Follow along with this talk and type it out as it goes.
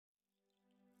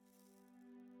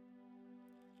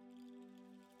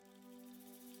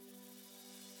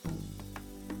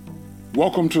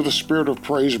Welcome to the Spirit of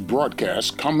Praise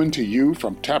broadcast, coming to you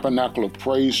from Tabernacle of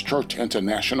Praise Church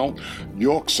International,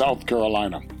 York, South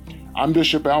Carolina. I'm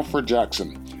Bishop Alfred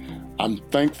Jackson. I'm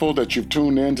thankful that you've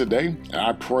tuned in today, and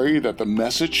I pray that the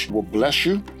message will bless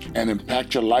you and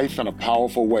impact your life in a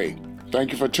powerful way.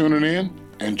 Thank you for tuning in.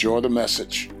 Enjoy the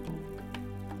message.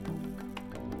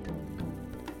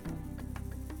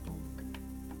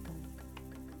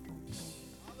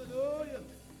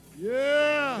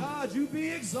 Yeah. God, you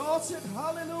be exalted.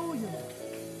 Hallelujah.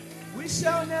 We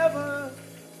shall never.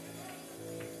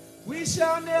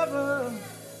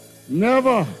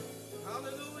 Never.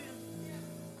 Hallelujah.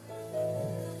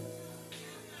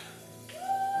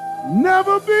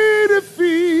 Never be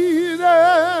defeated.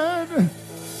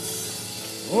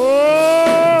 Oh,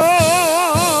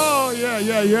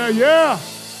 yeah.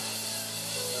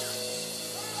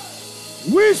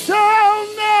 We shall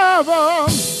never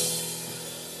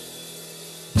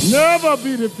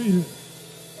be defeated.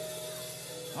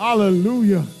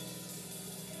 Hallelujah.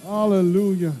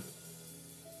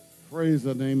 Praise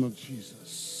the name of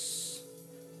Jesus.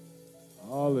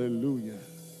 Hallelujah.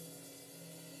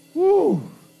 Woo.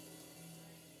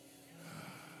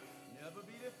 Never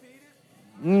be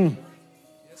defeated.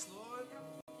 Yes, Lord.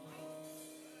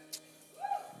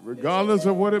 Regardless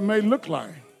of what it may look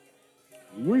like,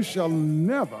 we shall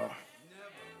never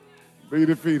be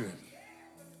defeated.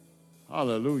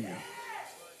 Hallelujah.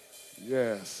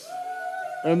 Yes.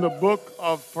 In the book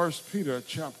of 1 Peter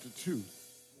chapter 2,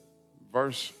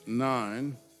 verse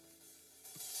 9.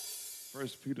 1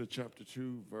 Peter chapter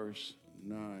 2, verse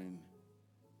 9.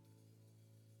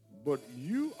 But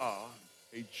you are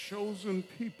a chosen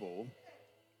people,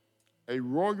 a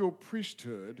royal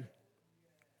priesthood,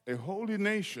 a holy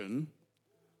nation,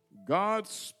 God's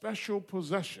special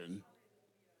possession,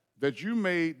 that you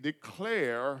may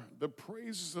declare the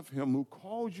praises of him who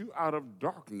called you out of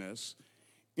darkness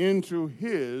into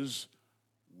his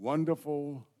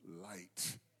wonderful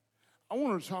light. I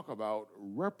want to talk about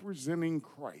representing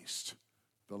Christ,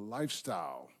 the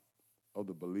lifestyle of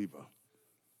the believer.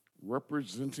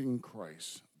 Representing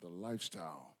Christ, the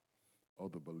lifestyle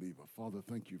of the believer. Father,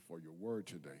 thank you for your word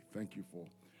today. Thank you for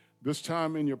this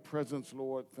time in your presence,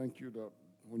 Lord. Thank you that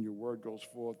when your word goes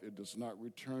forth, it does not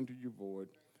return to you void,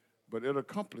 but it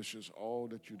accomplishes all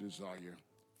that you desire.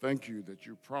 Thank you that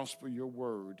you prosper your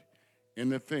word in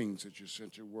the things that you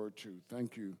sent your word to.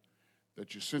 Thank you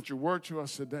that you sent your word to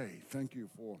us today. Thank you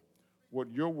for what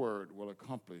your word will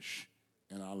accomplish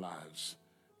in our lives.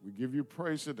 We give you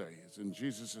praise today. It's in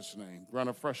Jesus' name. Grant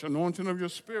a fresh anointing of your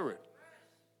spirit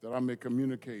that I may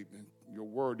communicate your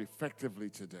word effectively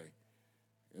today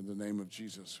in the name of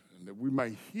Jesus, and that we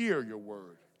may hear your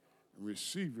word and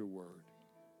receive your word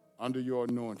under your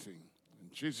anointing. In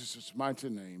Jesus' mighty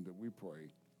name that we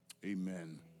pray.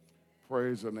 Amen.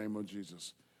 Praise the name of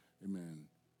Jesus. Amen.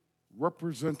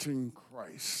 Representing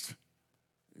Christ.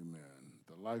 Amen.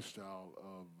 The lifestyle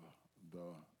of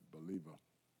the believer.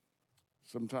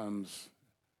 Sometimes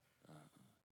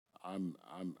I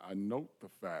note the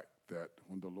fact that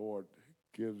when the Lord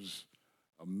gives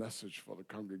a message for the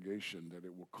congregation, that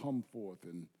it will come forth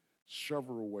in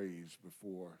several ways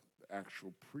before the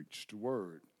actual preached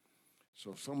word.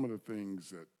 So some of the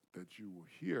things that you will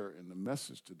hear in the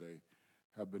message today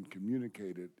have been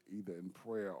communicated either in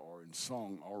prayer or in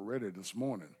song already this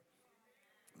morning.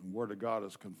 The word of God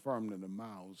is confirmed in the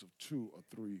mouths of 2 or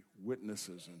 3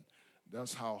 witnesses, and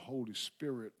that's how Holy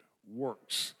Spirit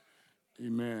works.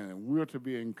 Amen. And we're to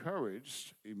be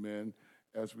encouraged, amen,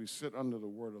 as we sit under the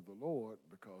word of the Lord,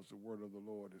 because the word of the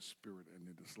Lord is spirit and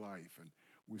it is life. And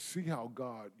we see how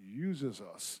God uses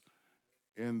us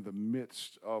in the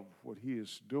midst of what he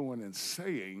is doing and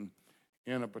saying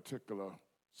in a particular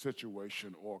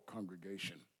situation or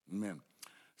congregation. Amen.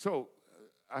 So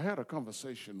I had a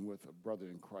conversation with a brother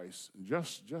in Christ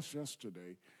just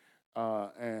yesterday,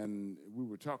 and we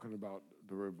were talking about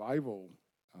the revival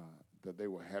that they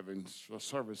were having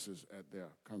services at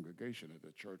their congregation, at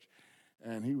their church.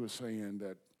 And he was saying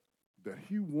that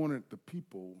he wanted the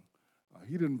people,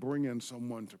 he didn't bring in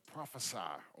someone to prophesy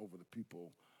over the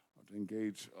people, to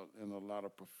engage in a lot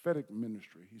of prophetic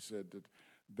ministry. He said that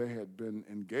they had been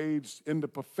engaged in the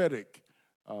prophetic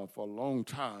for a long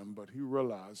time, but he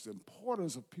realized the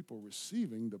importance of people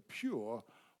receiving the pure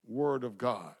word of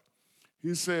God.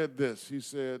 He said this, he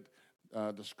said,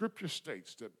 the scripture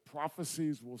states that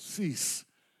prophecies will cease,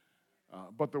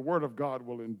 but the word of God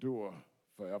will endure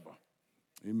forever.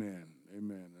 Amen.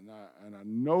 And I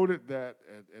noted that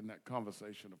in that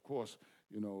conversation. Of course,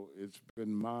 you know, it's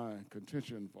been my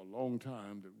contention for a long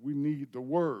time that we need the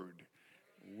word.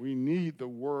 We need the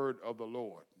word of the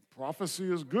Lord.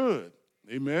 Prophecy is good.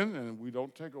 Amen. And we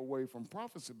don't take away from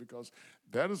prophecy because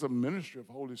that is a ministry of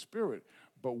Holy Spirit.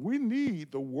 But we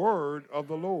need the word of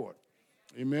the Lord.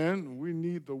 Amen. We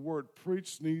need the word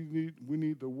preached. We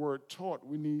need the word taught.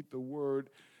 We need the word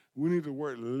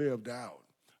lived out.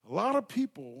 A lot of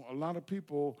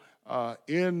people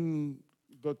in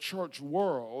the church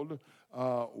world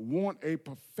want a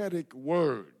prophetic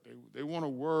word. They want a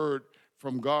word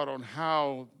from God on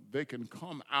how they can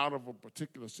come out of a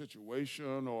particular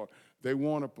situation, or they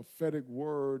want a prophetic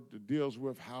word that deals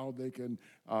with how they can,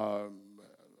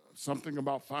 something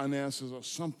about finances or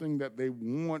something that they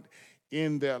want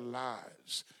in their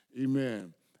lives.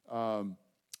 Amen.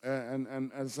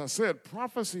 And as I said,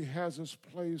 prophecy has its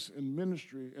place in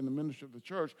ministry, in the ministry of the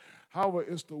church. However,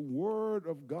 it's the word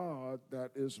of God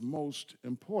that is most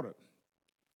important.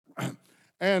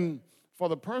 And for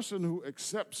the person who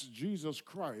accepts Jesus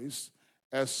Christ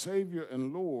as Savior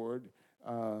and Lord,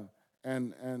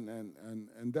 and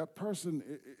that person,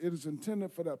 it is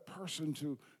intended for that person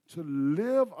to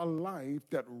live a life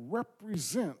that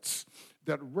represents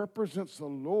the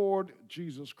Lord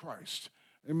Jesus Christ.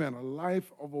 Amen. A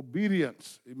life of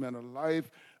obedience. Amen. A life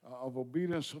of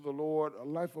obedience to the Lord, a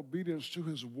life of obedience to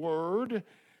his word.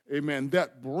 Amen.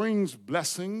 That brings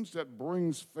blessings, that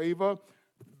brings favor,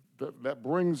 that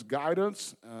brings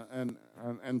guidance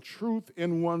and truth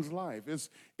in one's life.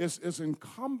 It's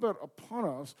incumbent upon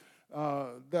us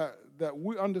that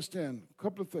we understand a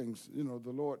couple of things. You know,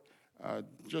 the Lord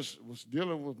just was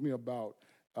dealing with me about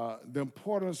the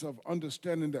importance of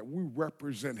understanding that we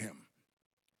represent him.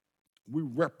 We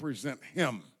represent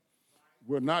him.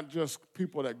 We're not just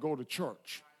people that go to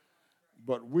church,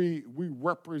 but we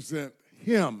represent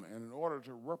him. And in order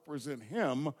to represent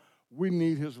him, we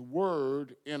need his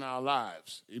word in our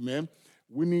lives. Amen.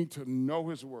 We need to know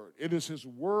his word. It is his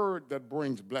word that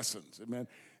brings blessings. Amen.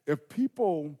 If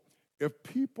people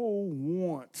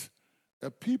want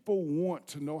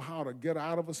to know how to get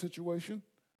out of a situation,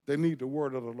 they need the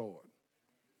word of the Lord.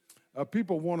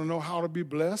 People want to know how to be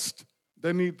blessed,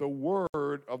 they need the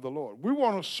word of the Lord. We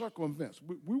want to circumvent.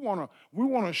 We want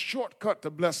to shortcut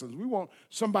to blessings. We want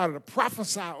somebody to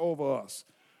prophesy over us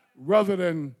rather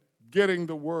than getting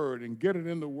the word and getting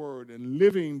in the word and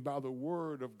living by the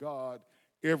word of God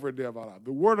every day of our life.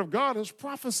 The word of God is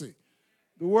prophecy.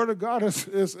 The word of God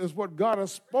is what God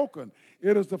has spoken.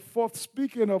 It is the forth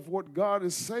speaking of what God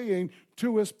is saying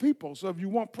to his people. So if you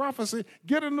want prophecy,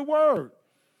 get in the word.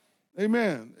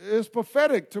 Amen. It's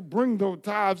prophetic to bring the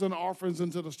tithes and offerings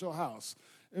into the storehouse.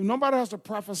 If nobody has to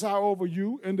prophesy over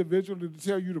you individually to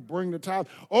tell you to bring the tithe.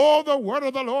 Oh, the word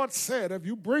of the Lord said, if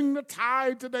you bring the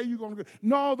tithe today, you're going to get.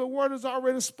 No, the word has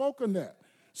already spoken that.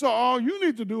 So all you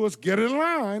need to do is get in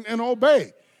line and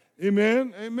obey.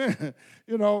 Amen. Amen.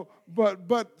 You know,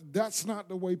 but that's not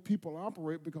the way people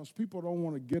operate because people don't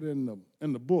want to get in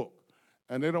the book,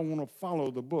 and they don't want to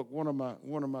follow the book. One of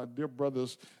my dear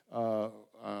brothers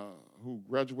who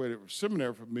graduated from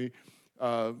seminary from me,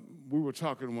 we were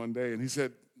talking one day, and he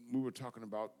said we were talking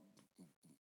about,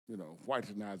 you know,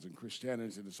 whitenizing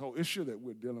Christianity and this whole issue that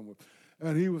we're dealing with.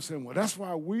 And he was saying, well, that's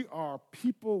why we are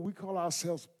people, we call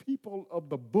ourselves people of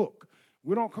the book.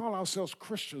 We don't call ourselves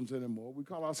Christians anymore. We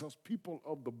call ourselves people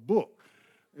of the book,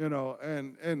 you know,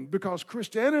 and because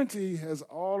Christianity has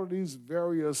all of these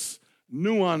various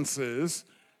nuances,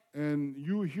 and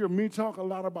you hear me talk a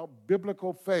lot about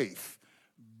biblical faith,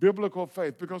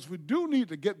 because we do need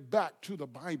to get back to the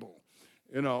Bible,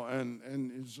 you know,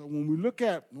 and so when we look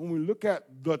at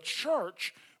the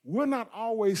church, we're not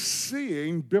always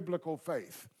seeing biblical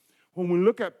faith. When we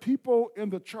look at people in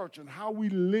the church and how we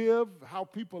live, how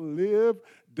people live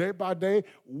day by day,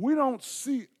 we don't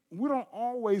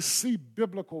always see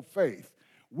biblical faith.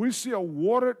 We see a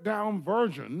watered down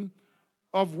version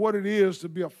of what it is to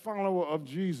be a follower of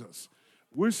Jesus.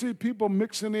 We see people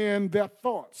mixing in their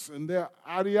thoughts and their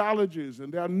ideologies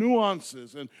and their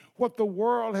nuances and what the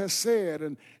world has said.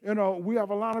 And, you know, we have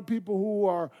a lot of people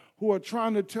who are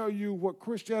trying to tell you what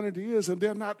Christianity is, and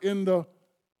they're not in the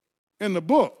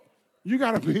book. You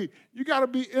gotta be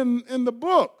in the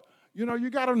book. You know, you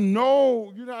gotta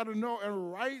know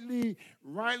and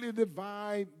rightly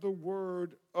divide the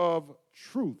word of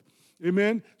truth.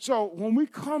 Amen. So when we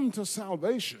come to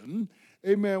salvation,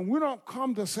 amen, we don't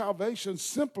come to salvation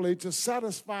simply to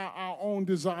satisfy our own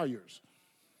desires.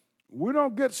 We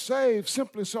don't get saved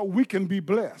simply so we can be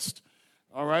blessed.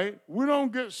 All right? We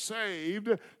don't get saved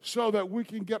so that we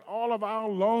can get all of our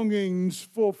longings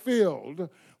fulfilled.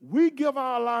 We give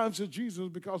our lives to Jesus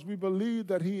because we believe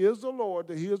that he is the Lord,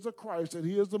 that he is the Christ, that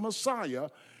he is the Messiah.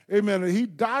 Amen. And he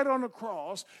died on the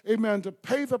cross, amen, to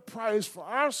pay the price for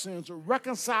our sins, to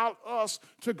reconcile us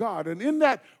to God. And in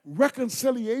that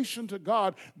reconciliation to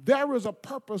God, there is a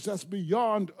purpose that's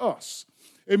beyond us.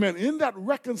 Amen. In that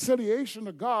reconciliation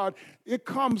to God, it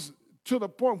comes to the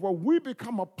point where we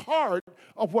become a part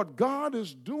of what God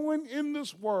is doing in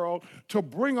this world to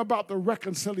bring about the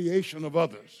reconciliation of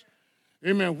others.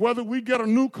 Amen. Whether we get a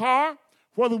new car,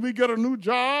 whether we get a new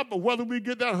job, or whether we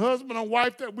get that husband and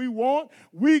wife that we want,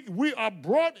 we are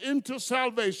brought into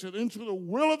salvation, into the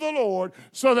will of the Lord,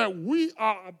 so that we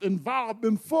are involved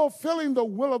in fulfilling the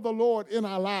will of the Lord in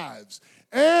our lives.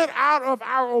 And out of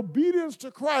our obedience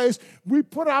to Christ, we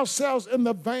put ourselves in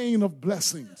the vein of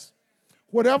blessings.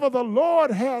 Whatever the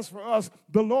Lord has for us,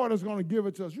 the Lord is going to give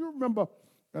it to us. You remember,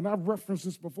 and I've referenced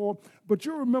this before, but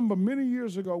you remember many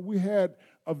years ago we had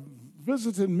a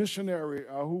visiting missionary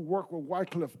who worked with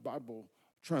Wycliffe Bible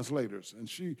translators. And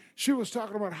she was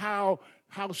talking about how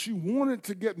she wanted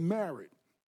to get married.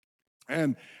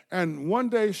 And one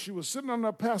day she was sitting on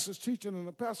the pastor's teaching, and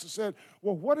the pastor said,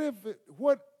 well, what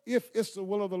if it's the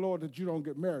will of the Lord that you don't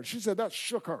get married? She said that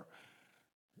shook her.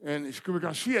 And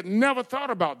because she had never thought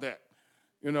about that,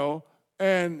 you know.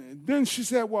 And then she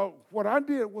said, well, what I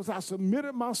did was I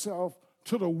submitted myself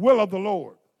to the will of the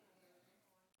Lord.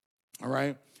 All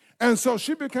right? And so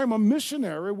she became a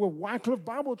missionary with Wycliffe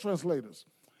Bible translators.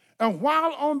 And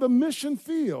while on the mission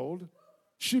field,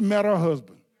 she met her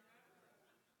husband.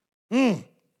 Amen.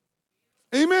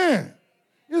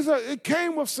 It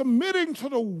came with submitting to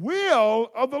the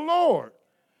will of the Lord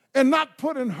and not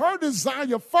putting her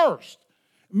desire first.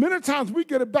 Many times we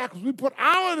get it backwards. We put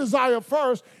our desire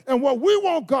first, and what we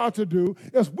want God to do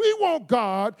is we want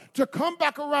God to come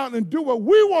back around and do what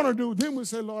we want to do. Then we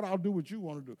say, Lord, I'll do what you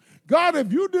want to do. God,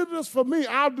 if you did this for me,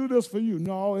 I'll do this for you.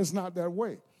 No, it's not that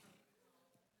way.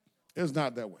 It's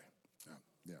not that way.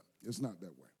 Yeah, it's not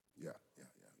that way. Yeah.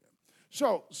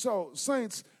 So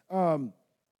saints,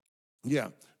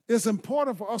 it's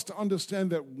important for us to understand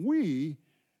that we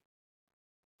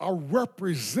are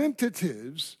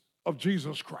representatives of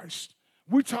Jesus Christ.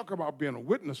 We talk about being a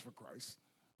witness for Christ,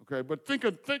 okay? But think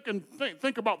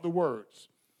about the words.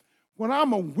 When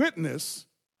I'm a witness,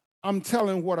 I'm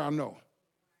telling what I know.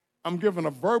 I'm giving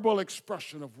a verbal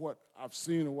expression of what I've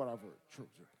seen and what I've heard. True.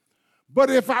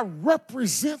 But if I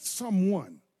represent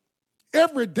someone,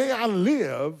 every day I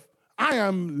live, I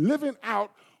am living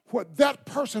out what that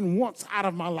person wants out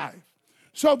of my life.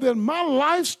 So then my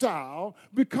lifestyle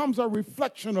becomes a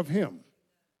reflection of him.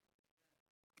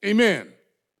 Amen.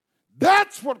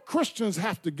 That's what Christians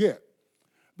have to get.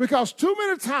 Because too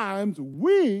many times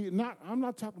I'm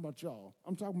not talking about y'all.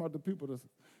 I'm talking about the people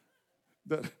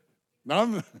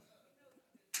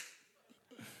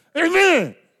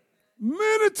Amen.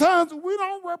 Many times we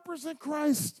don't represent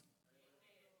Christ.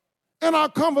 In our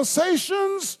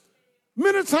conversations,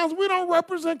 many times we don't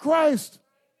represent Christ.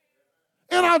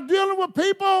 In our dealing with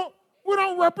people, we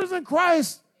don't represent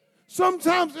Christ.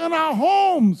 Sometimes in our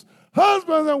homes,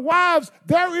 husbands and wives,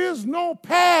 there is no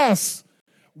past.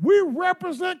 We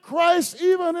represent Christ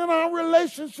even in our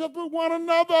relationship with one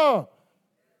another.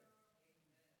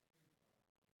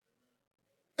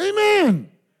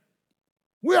 Amen.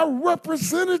 We are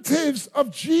representatives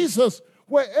of Jesus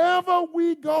wherever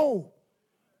we go.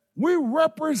 We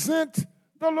represent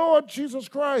the Lord Jesus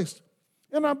Christ.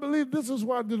 And I believe this is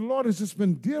why the Lord has just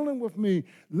been dealing with me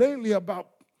lately about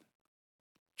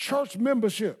church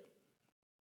membership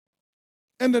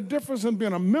and the difference in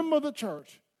being a member of the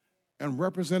church and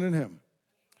representing him.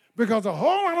 Because a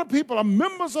whole lot of people are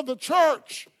members of the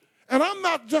church. And I'm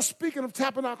not just speaking of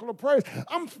Tabernacle of Praise.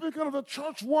 I'm speaking of the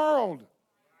church world.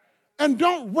 And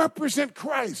don't represent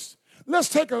Christ. Let's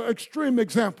take an extreme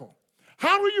example.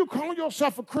 How do you call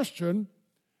yourself a Christian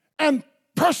and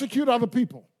persecute other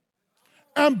people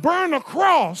and burn a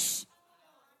cross?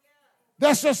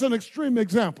 That's just an extreme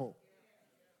example.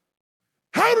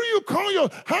 How do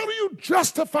you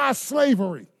justify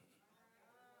slavery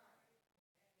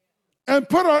and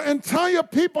put an entire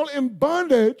people in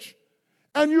bondage,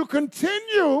 and you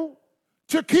continue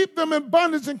to keep them in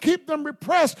bondage and keep them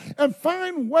repressed and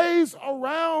find ways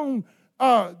around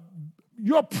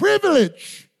your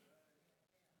privilege?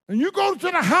 And you go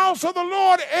to the house of the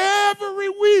Lord every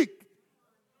week.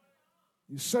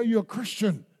 You say you're a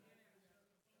Christian.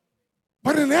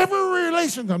 But in every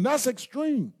relationship, that's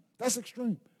extreme. That's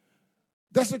extreme.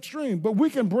 That's extreme. But we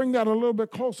can bring that a little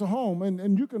bit closer home,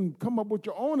 and you can come up with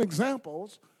your own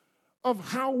examples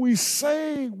of how we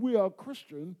say we are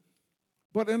Christian,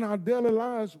 but in our daily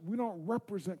lives, we don't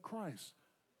represent Christ.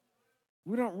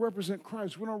 We don't represent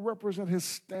Christ. We don't represent his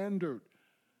standard.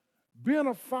 Being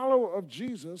a follower of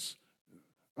Jesus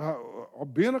or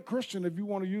being a Christian, if you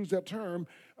want to use that term,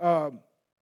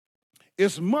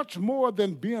 is much more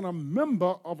than being a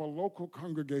member of a local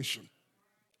congregation.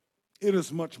 It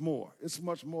is much more. It's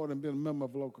much more than being a member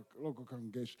of a local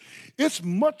congregation. It's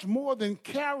much more than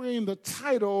carrying the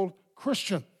title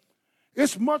Christian.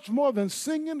 It's much more than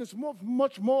singing. It's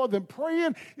much more than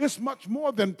praying. It's much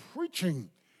more than preaching.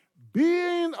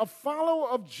 Being a follower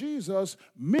of Jesus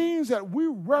means that we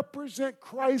represent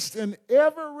Christ in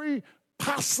every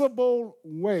possible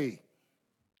way.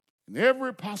 In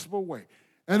every possible way.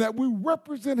 And that we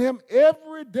represent him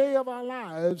every day of our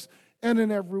lives and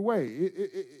in every way.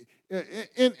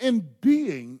 In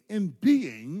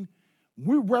being,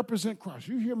 we represent Christ.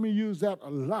 You hear me use that a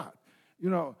lot. You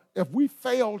know, if we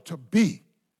fail to be,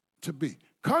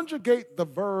 conjugate the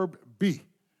verb be.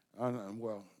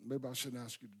 Well, maybe I shouldn't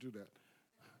ask you to do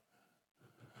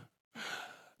that.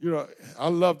 You know, I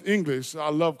love English, so I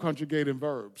love conjugating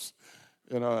verbs.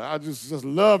 You know, I just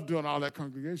love doing all that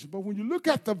congregation. But when you look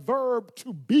at the verb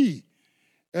to be,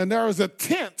 and there is a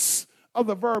tense of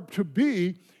the verb to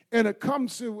be, and it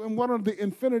comes to, in one of the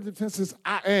infinitive tenses,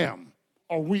 I am,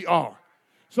 or we are.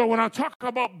 So when I talk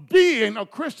about being a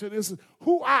Christian, this is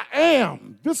who I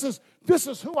am. This is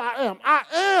who I am. I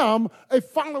am a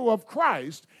follower of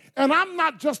Christ, and I'm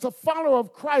not just a follower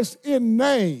of Christ in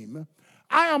name.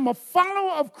 I am a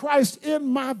follower of Christ in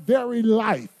my very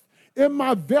life, in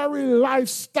my very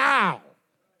lifestyle.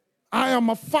 I am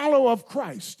a follower of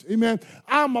Christ. Amen.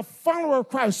 I am a follower of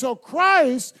Christ. So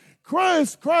Christ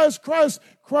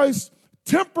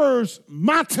tempers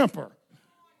my temper.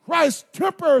 Christ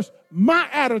tempers my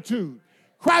attitude.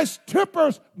 Christ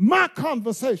tempers my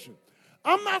conversation.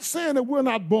 I'm not saying that we're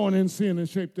not born in sin and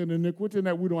shaped in iniquity and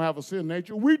that we don't have a sin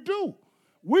nature. We do.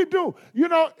 We do. You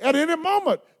know, at any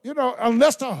moment, you know,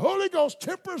 unless the Holy Ghost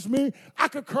tempers me, I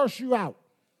could curse you out.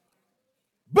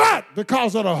 But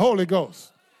because of the Holy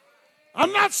Ghost.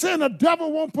 I'm not saying the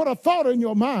devil won't put a thought in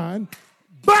your mind,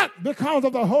 but because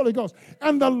of the Holy Ghost.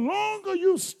 And the longer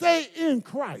you stay in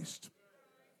Christ,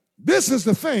 this is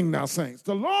the thing now, saints.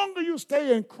 The longer you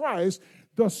stay in Christ,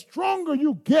 the stronger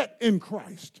you get in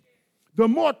Christ, the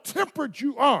more tempered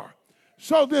you are.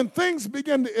 So then things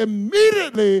begin to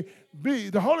immediately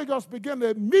the Holy Ghost begin to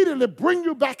immediately bring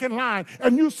you back in line,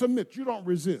 and you submit. You don't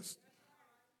resist.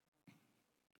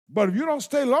 But if you don't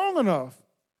stay long enough,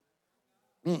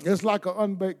 it's like an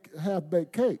unbaked,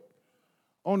 half-baked cake.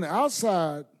 On the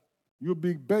outside, you'll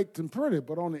be baked and pretty,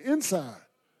 but on the inside,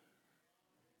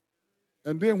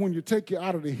 and then when you take you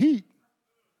out of the heat,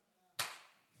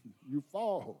 you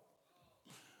fall.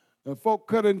 And folk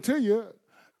cut into you,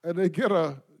 and they get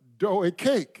a doughy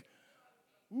cake.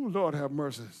 Ooh, Lord have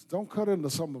mercy. Don't cut into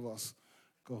some of us.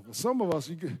 Because for some of us,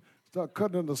 you start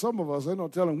cutting into some of us, ain't no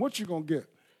telling what you're going to get.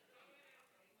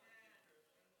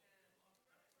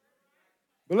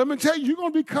 But let me tell you, you're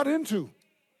going to be cut into.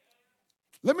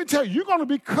 Let me tell you, you're going to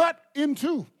be cut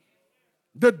into.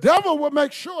 The devil will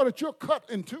make sure that you're cut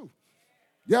into.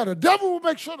 Yeah, the devil will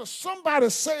make sure that somebody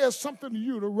says something to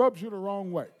you that rubs you the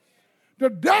wrong way. The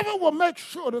devil will make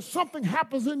sure that something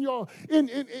happens in your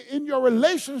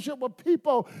relationship with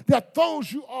people that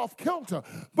throws you off kilter.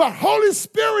 But Holy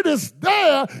Spirit is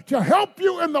there to help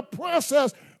you in the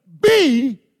process.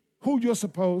 Be who you're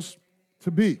supposed to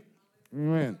be.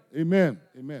 Amen. Amen.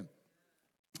 Amen.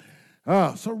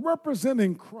 So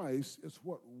representing Christ is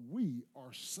what we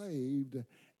are saved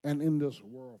and in this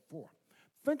world for.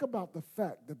 Think about the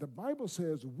fact that the Bible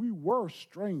says we were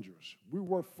strangers. We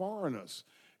were foreigners.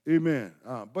 Amen.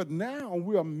 But now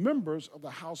we are members of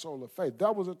the household of faith.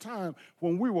 That was a time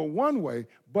when we were one way,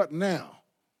 but now,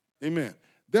 amen,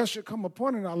 there should come a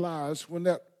point in our lives when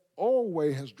that old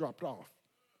way has dropped off.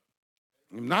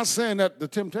 I'm not saying that the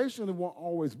temptation won't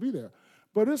always be there,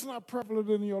 but it's not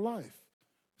prevalent in your life.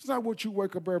 It's not what you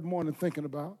wake up every morning thinking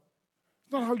about.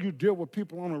 It's not how you deal with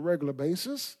people on a regular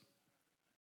basis.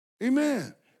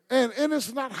 Amen. And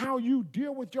it's not how you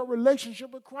deal with your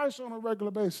relationship with Christ on a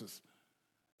regular basis.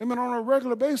 I mean, on a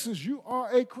regular basis, you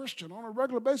are a Christian. On a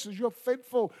regular basis, you're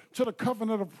faithful to the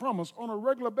covenant of promise. On a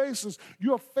regular basis,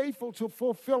 you're faithful to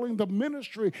fulfilling the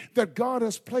ministry that God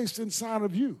has placed inside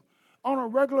of you. On a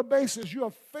regular basis, you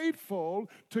are faithful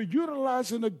to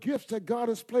utilizing the gifts that God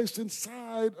has placed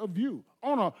inside of you.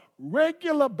 On a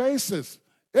regular basis,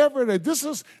 every day. This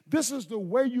is the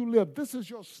way you live. This is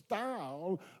your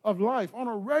style of life. On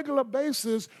a regular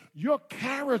basis, your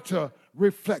character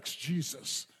reflects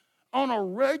Jesus. On a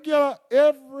regular,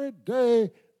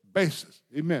 everyday basis.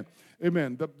 Amen.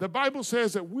 Amen. The Bible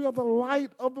says that we are the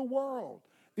light of the world.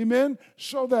 Amen.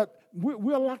 So that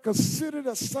we're like a city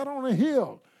that's set on a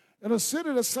hill. And a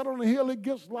city that's set on a hill, it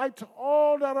gives light to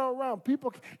all that are around.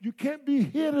 People, you can't be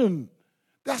hidden.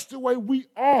 That's the way we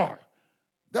are.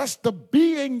 That's the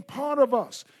being part of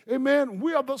us. Amen.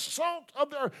 We are the salt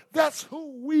of the earth. That's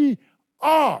who we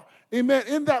are. Amen.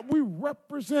 In that we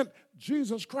represent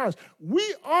Jesus Christ.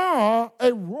 We are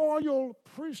a royal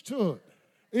priesthood.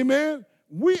 Amen.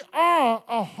 We are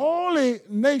a holy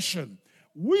nation.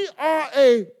 We are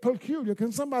a peculiar.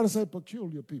 Can somebody say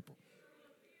peculiar people?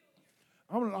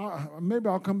 Maybe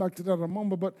I'll come back to that in a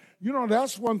moment, but you know,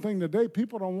 that's one thing today.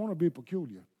 People don't want to be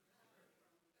peculiar.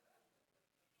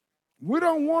 We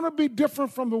don't want to be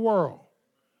different from the world.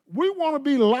 We want to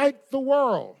be like the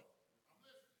world.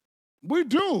 We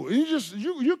do.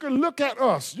 You can look at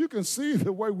us. You can see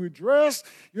the way we dress.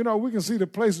 You know, we can see the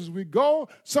places we go,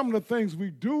 some of the things we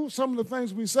do, some of the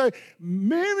things we say. I'm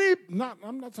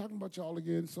not talking about y'all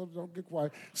again, so don't get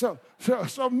quiet. So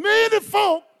many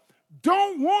folk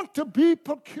don't want to be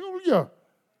peculiar.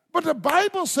 But the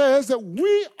Bible says that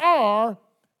we are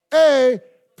a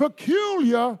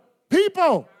peculiar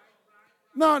people.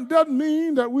 Now, it doesn't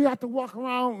mean that we have to walk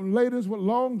around ladies with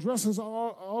long dresses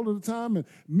all of the time and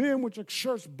men with your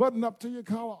shirts buttoned up to your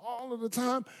collar all of the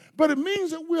time. But it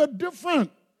means that we're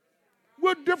different.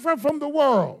 We're different from the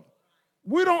world.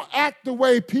 We don't act the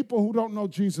way people who don't know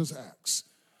Jesus acts.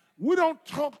 We don't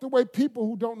talk the way people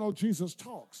who don't know Jesus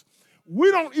talks.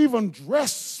 We don't even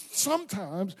dress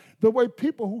sometimes the way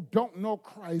people who don't know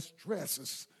Christ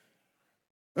dresses.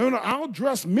 And our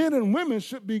dress, men and women,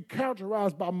 should be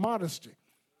characterized by modesty.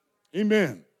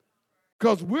 Amen.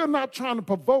 Because we're not trying to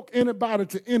provoke anybody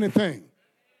to anything.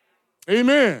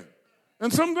 Amen.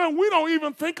 And sometimes we don't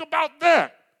even think about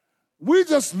that. We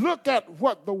just look at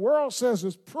what the world says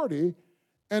is pretty,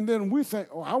 and then we think,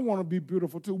 oh, I want to be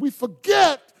beautiful too. We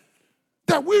forget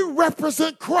that we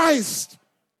represent Christ.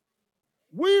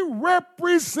 We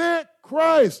represent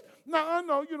Christ. Now, I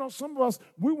know, some of us,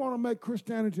 we want to make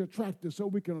Christianity attractive so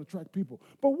we can attract people.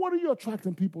 But what are you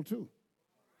attracting people to?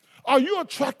 Are you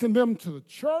attracting them to the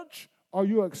church, or are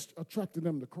you attracting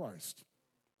them to Christ?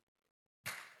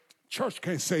 Church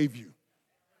can't save you.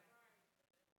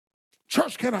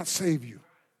 Church cannot save you.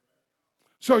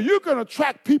 So you can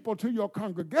attract people to your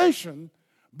congregation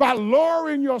by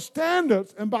lowering your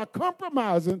standards and by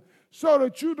compromising so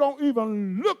that you don't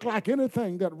even look like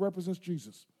anything that represents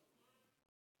Jesus.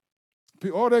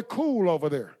 Oh, they're cool over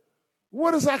there.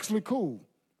 What is actually cool?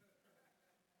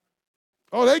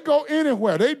 Oh, they go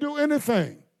anywhere. They do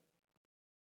anything.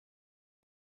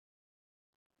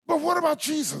 But what about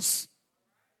Jesus?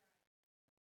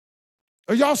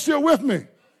 Are y'all still with me?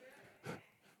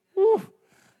 Woo.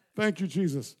 Thank you,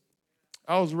 Jesus.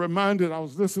 I was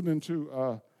listening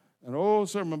to an old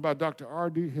sermon by Dr.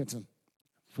 R.D. Hinton.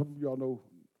 Some of y'all know,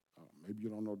 maybe you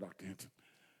don't know Dr. Hinton.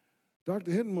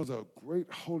 Dr. Hinton was a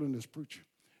great holiness preacher.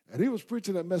 And he was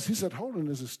preaching that message. He said,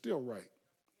 holiness is still right.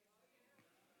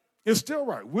 It's still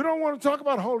right. We don't want to talk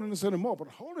about holiness anymore, but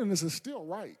holiness is still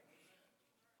right.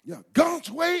 Yeah,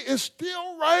 God's way is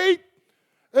still right.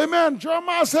 Amen.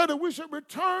 Jeremiah said that we should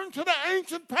return to the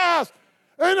ancient past.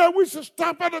 And that we should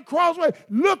stop at the crossway,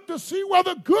 look to see where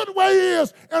the good way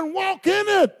is, and walk in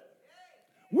it.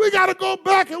 We got to go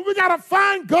back and we got to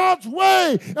find God's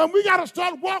way, and we got to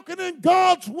start walking in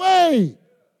God's way.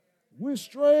 We're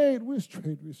straight.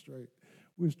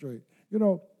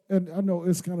 And I know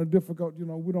it's kind of difficult.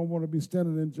 We don't want to be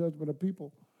standing in judgment of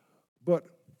people. But,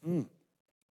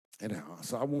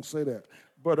 so I won't say that.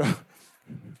 But,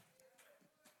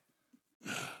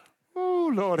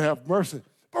 oh, Lord have mercy.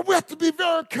 But we have to be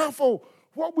very careful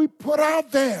what we put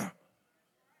out there,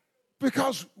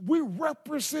 because we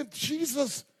represent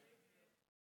Jesus,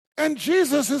 and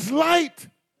Jesus is light,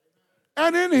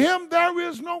 and in him there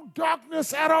is no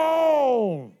darkness at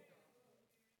all.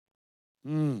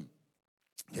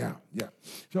 Yeah.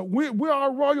 So we are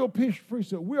a royal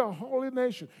priesthood. We are a holy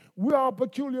nation. We are a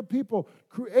peculiar people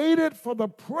created for the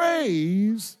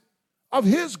praise of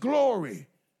his glory.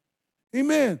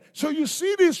 Amen. So you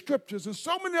see these scriptures and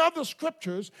so many other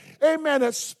scriptures, amen,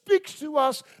 that speaks to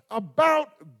us about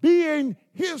being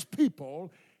his people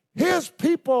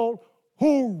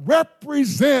who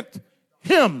represent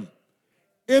him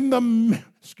in the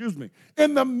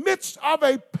midst of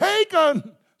a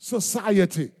pagan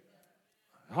society.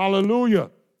 Hallelujah.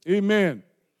 Amen.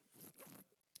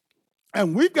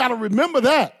 And we've got to remember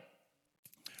that.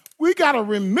 We got to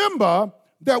remember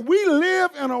that we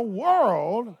live in a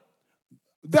world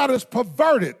that is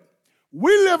perverted.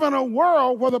 We live in a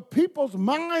world where the people's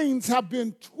minds have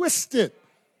been twisted.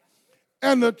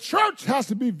 And the church has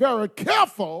to be very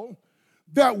careful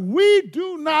that we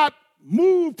do not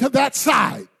move to that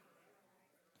side.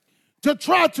 to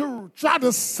try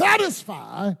to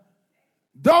satisfy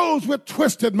those with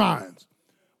twisted minds.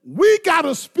 We got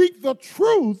to speak the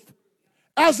truth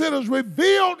as it is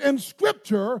revealed in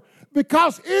Scripture,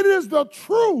 because it is the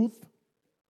truth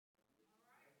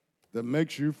that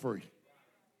makes you free.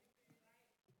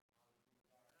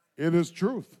 It is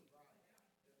truth.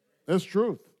 It's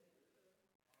truth.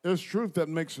 It's truth that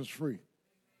makes us free.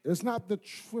 It's not the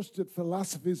twisted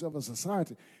philosophies of a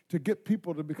society to get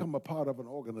people to become a part of an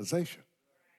organization.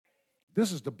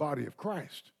 This is the body of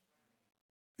Christ.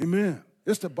 Amen.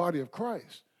 It's the body of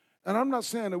Christ. And I'm not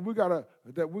saying that we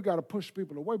gotta push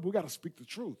people away, but we gotta speak the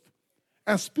truth.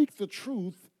 And speak the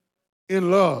truth in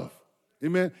love.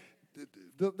 Amen.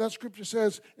 That scripture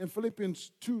says in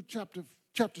Philippians 2, chapter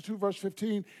 2, verse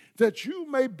 15, that you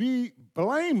may be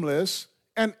blameless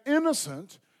and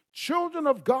innocent, children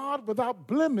of God without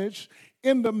blemish,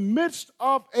 in the midst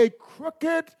of a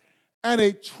crooked and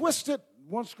a twisted,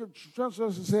 one scripture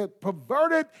translation said,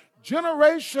 perverted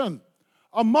generation,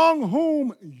 among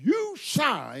whom you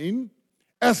shine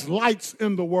as lights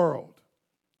in the world.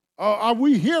 Are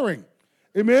we hearing?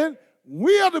 Amen?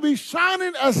 We are to be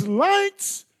shining as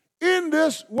lights in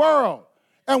this world.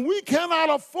 And we cannot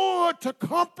afford to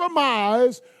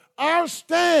compromise our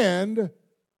stand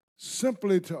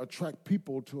simply to attract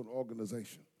people to an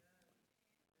organization.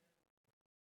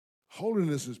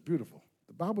 Holiness is beautiful.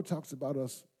 The Bible talks about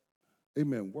us,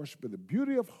 amen, worshiping the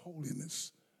beauty of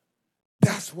holiness.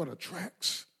 That's what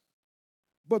attracts.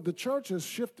 But the church has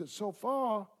shifted so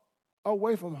far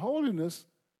away from holiness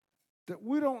that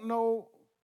we don't know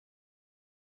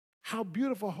how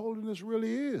beautiful holiness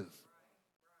really is.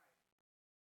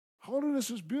 Holiness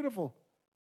is beautiful.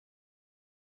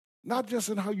 Not just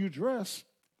in how you dress,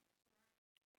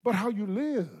 but how you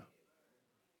live.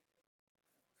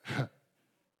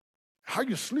 How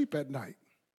you sleep at night.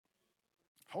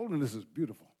 Holiness is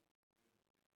beautiful.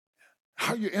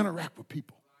 How you interact with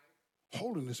people.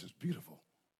 Holiness is beautiful.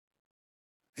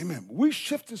 Amen. We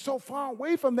shifted so far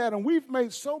away from that, and we've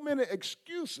made so many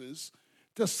excuses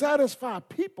to satisfy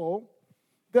people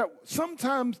that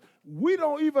sometimes we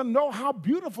don't even know how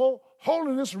beautiful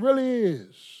holiness really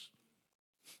is.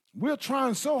 We're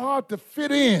trying so hard to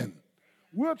fit in.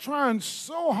 We're trying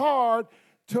so hard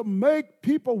to make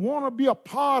people want to be a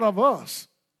part of us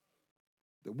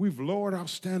that we've lowered our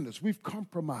standards. We've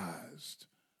compromised.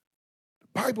 The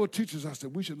Bible teaches us that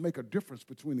we should make a difference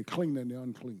between the clean and the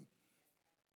unclean.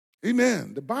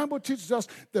 Amen. The Bible teaches us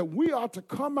that we are to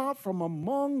come out from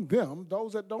among them,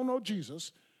 those that don't know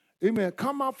Jesus. Amen.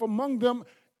 Come out from among them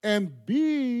and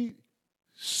be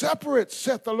separate,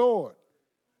 saith the Lord.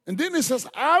 And then it says,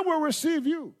 I will receive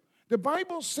you. The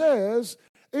Bible says,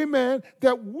 amen,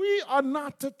 that we are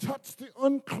not to touch the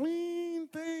unclean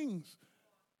things.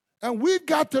 And we've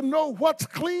got to know what's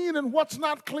clean and what's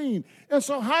not clean. And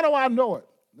so how do I know it?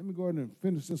 Let me go ahead and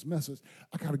finish this message.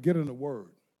 I got to get in the Word.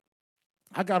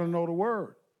 I got to know the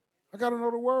Word. I got to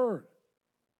know the Word.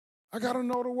 I got to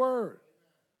know the Word.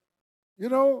 You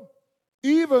know,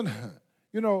 even,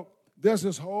 there's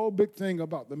this whole big thing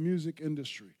about the music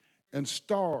industry and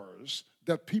stars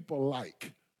that people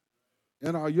like.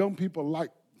 And our young people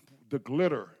like the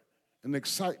glitter and the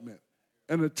excitement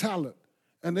and the talent.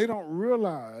 And they don't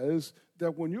realize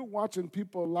that when you're watching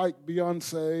people like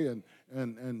Beyonce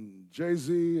and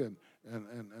Jay-Z and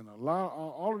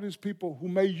all of these people who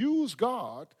may use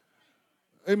God,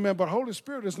 amen, but Holy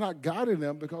Spirit is not guiding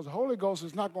them, because the Holy Ghost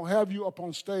is not going to have you up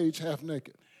on stage half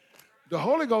naked. The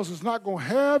Holy Ghost is not going to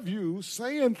have you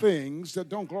saying things that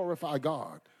don't glorify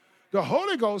God. The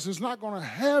Holy Ghost is not going to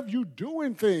have you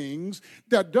doing things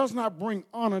that does not bring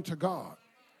honor to God.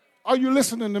 Are you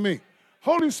listening to me?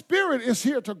 Holy Spirit is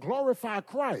here to glorify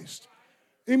Christ.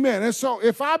 Amen. And so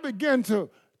if I begin to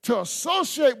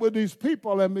associate with these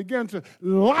people and begin to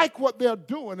like what they're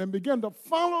doing and begin to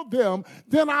follow them,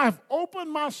 then I've opened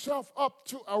myself up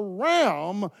to a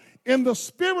realm in the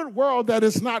spirit world that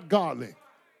is not godly.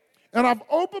 And I've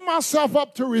opened myself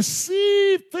up to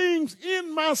receive things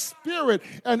in my spirit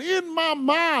and in my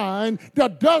mind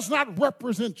that does not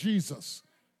represent Jesus.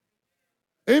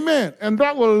 Amen. And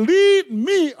that will lead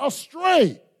me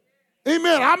astray.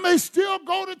 Amen. I may still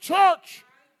go to church,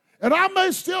 and I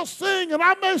may still sing, and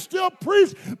I may still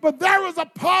preach, but there is a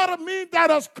part of me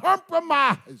that is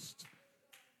compromised.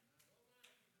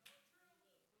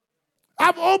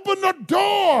 I've opened the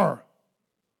door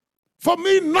for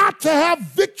me not to have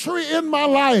victory in my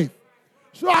life.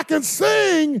 So I can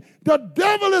sing, the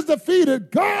devil is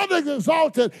defeated, God is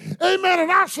exalted, amen,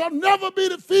 and I shall never be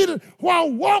defeated, while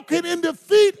walking in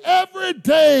defeat every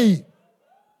day.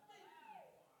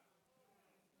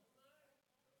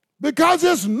 Because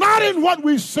it's not in what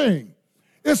we sing.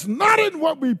 It's not in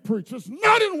what we preach. It's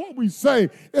not in what we say.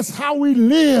 It's how we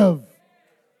live.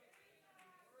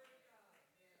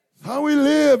 It's how we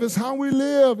live. It's how we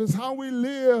live. It's how we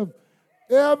live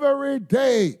every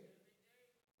day.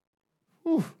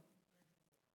 Whew.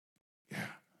 Yeah.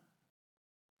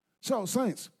 So,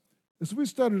 saints, as we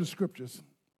study the scriptures,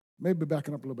 maybe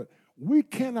backing up a little bit, we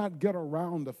cannot get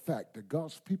around the fact that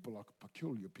God's people are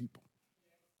peculiar people.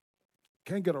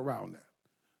 Can't get around that.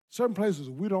 Certain places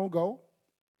we don't go.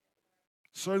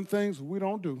 Certain things we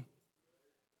don't do.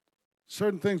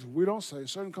 Certain things we don't say.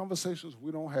 Certain conversations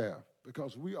we don't have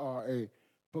because we are a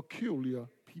peculiar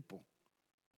people.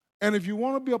 And if you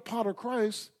want to be a part of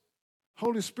Christ,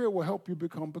 Holy Spirit will help you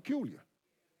become peculiar.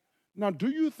 Now, do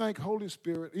you think Holy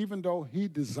Spirit, even though he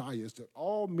desires that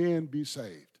all men be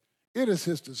saved, it is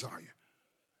his desire.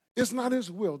 It's not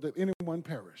his will that anyone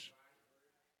perish.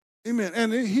 Amen.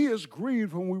 And he is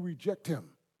grieved when we reject him.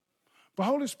 But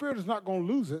Holy Spirit is not going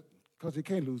to lose it because he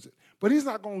can't lose it. But he's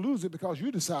not going to lose it because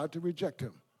you decide to reject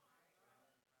him.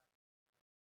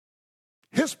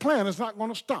 His plan is not going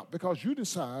to stop because you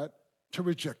decide to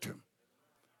reject him.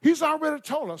 He's already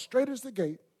told us, straight is the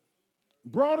gate,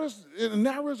 broad is and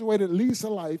narrow is the way that leads to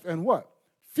life, and what?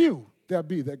 Few there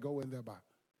be that go in thereby.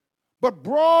 But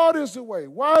broad is the way,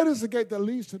 wide is the gate that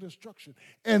leads to destruction,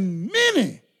 and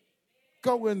many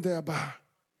go in thereby.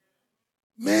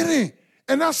 Many.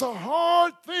 And that's a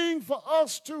hard thing for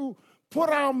us to put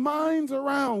our minds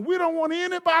around. We don't want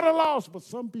anybody lost, but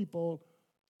some people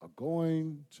are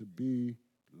going to be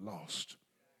lost.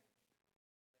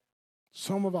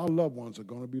 Some of our loved ones are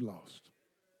going to be lost.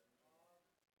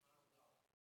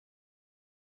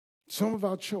 Some of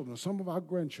our children, some of our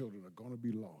grandchildren are going to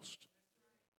be lost.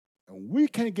 And we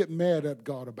can't get mad at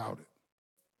God about it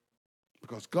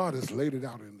because God has laid it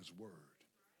out in his word.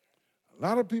 A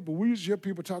lot of people, we used to hear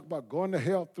people talk about going to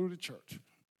hell through the church.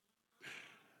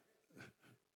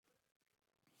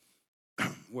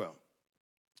 Well,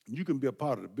 you can be a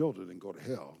part of the building and go to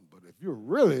hell, but if you're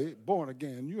really born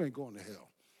again, you ain't going to hell.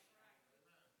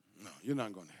 No, you're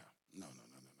not going to hell.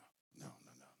 No.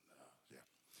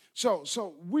 Yeah.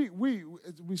 So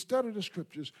we study the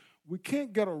scriptures. We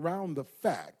can't get around the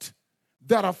fact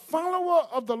that a follower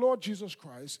of the Lord Jesus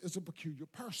Christ is a peculiar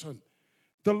person.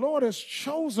 The Lord has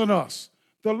chosen us.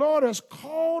 The Lord has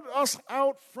called us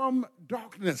out from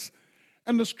darkness.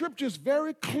 And the scripture is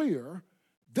very clear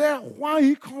there why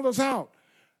he called us out.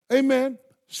 Amen.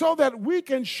 So that we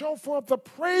can show forth the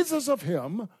praises of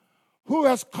him who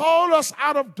has called us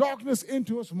out of darkness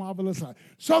into his marvelous light.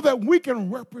 So that we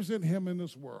can represent him in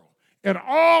this world. And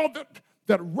all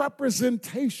that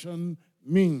representation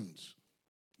means.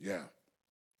 Yeah.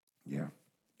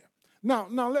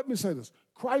 Now let me say this.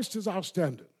 Christ is our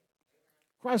standard.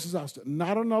 Christ is our standard,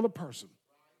 not another person.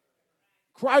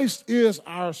 Christ is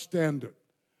our standard.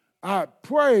 I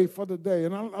pray for the day,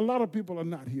 and a lot of people are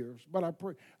not here, but I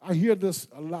pray. I hear this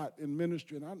a lot in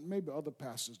ministry, and maybe other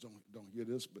pastors don't hear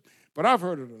this, but I've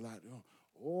heard it a lot.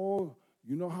 Oh,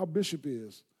 you know how Bishop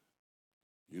is.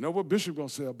 You know what Bishop going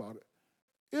to say about it.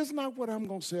 It's not what I'm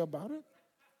going to say about it.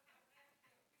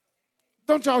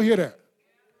 Don't y'all hear that?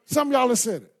 Some of y'all have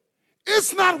said it.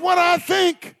 It's not what I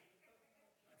think.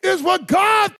 It's what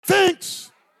God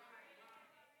thinks.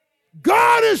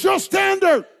 God is your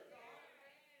standard.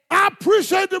 I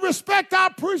appreciate the respect. I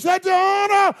appreciate the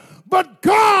honor. But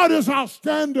God is our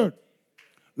standard.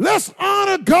 Let's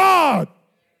honor God.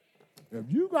 If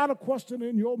you got a question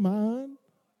in your mind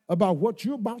about what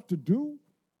you're about to do,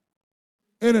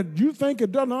 and if you think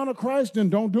it doesn't honor Christ, then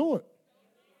don't do it.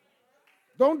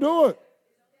 Don't do it.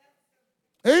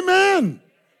 Amen.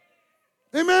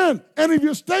 Amen. And if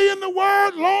you stay in the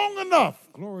word long enough,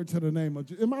 glory to the name of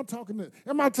Jesus. Am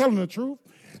I telling the truth?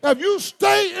 If you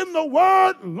stay in the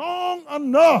word long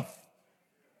enough,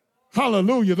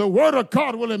 hallelujah, the word of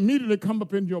God will immediately come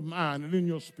up in your mind and in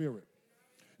your spirit.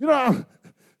 You know,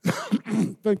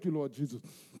 thank you, Lord Jesus.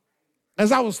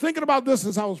 As I was thinking about this,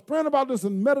 as I was praying about this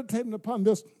and meditating upon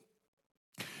this,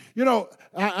 you know,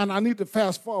 and I need to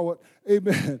fast forward,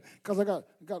 amen, because I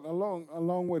got a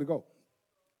long way to go.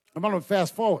 I'm going to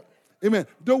fast forward. Amen.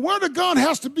 The word of God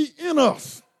has to be in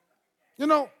us. You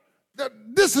know,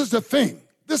 this is the thing.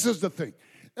 This is the thing.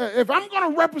 If I'm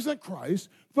going to represent Christ,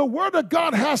 the word of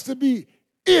God has to be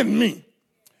in me.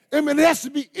 Amen. It has to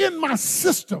be in my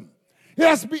system. It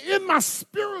has to be in my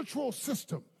spiritual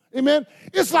system. Amen.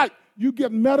 It's like you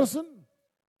get medicine,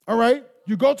 all right?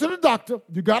 You go to the doctor,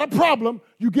 you got a problem,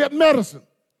 you get medicine.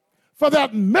 For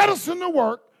that medicine to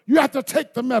work, you have to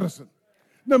take the medicine.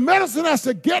 The medicine has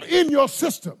to get in your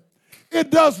system. It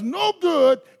does no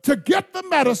good to get the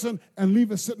medicine and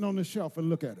leave it sitting on the shelf and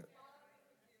look at it.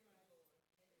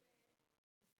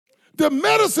 The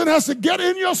medicine has to get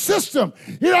in your system.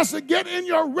 It has to get in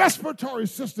your respiratory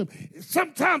system,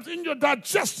 sometimes in your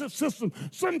digestive system,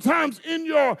 sometimes in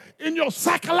your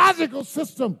psychological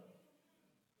system.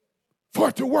 For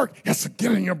it to work, it has to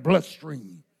get in your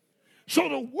bloodstream. So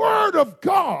the word of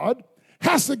God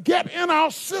has to get in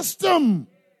our system.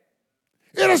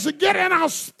 It has to get in our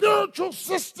spiritual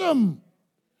system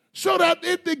so that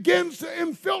it begins to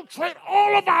infiltrate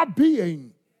all of our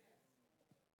being.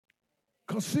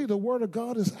 Because, see, the Word of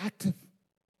God is active.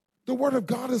 The Word of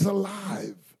God is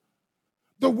alive.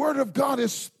 The Word of God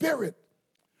is spirit.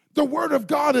 The Word of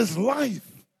God is life.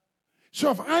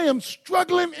 So if I am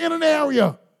struggling in an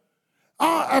area,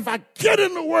 if I get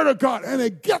in the Word of God and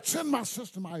it gets in my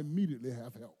system, I immediately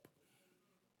have help.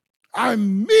 I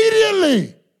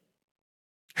immediately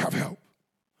have help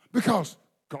because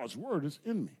God's Word is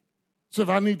in me. So if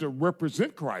I need to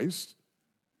represent Christ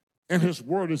and His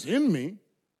Word is in me,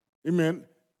 amen,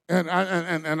 and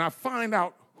I find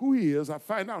out who He is, I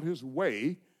find out His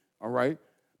way, all right,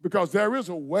 because there is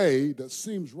a way that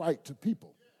seems right to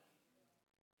people,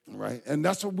 all right, and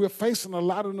that's what we're facing a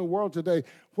lot in the world today,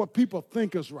 what people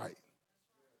think is right,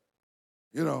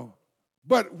 you know,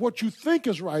 but what you think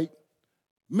is right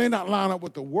may not line up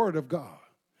with the Word of God.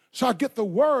 So I get the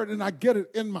Word and I get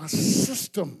it in my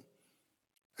system.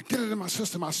 I get it in my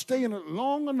system. I stay in it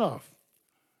long enough.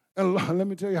 And let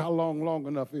me tell you how long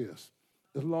enough is.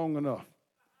 It's long enough.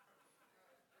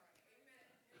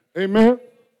 Amen?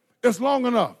 It's long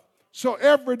enough. So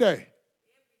every day,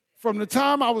 from the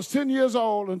time I was 10 years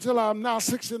old until I'm now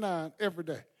 69, every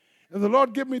day. And the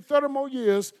Lord give me 30 more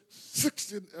years,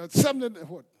 60, 70,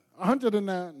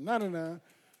 109, 99.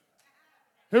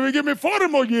 If He give me 40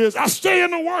 more years, I stay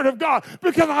in the Word of God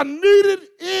because I need it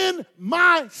in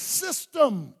my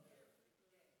system.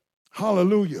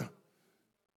 Hallelujah.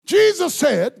 Jesus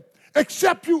said,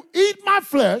 except you eat my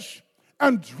flesh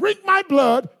and drink my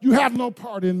blood, you have no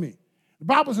part in me. The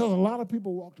Bible says a lot of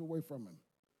people walked away from Him.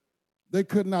 They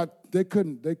couldn't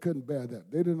bear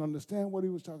that. They didn't understand what He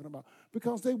was talking about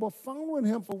because they were following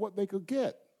Him for what they could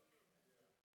get.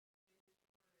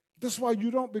 That's why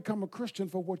you don't become a Christian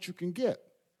for what you can get.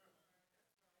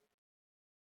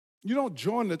 You don't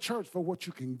join the church for what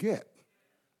you can get.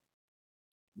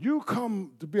 You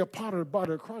come to be a part of the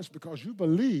body of Christ because you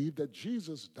believe that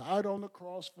Jesus died on the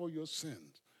cross for your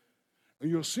sins. And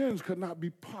your sins could not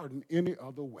be pardoned any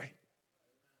other way.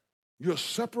 You're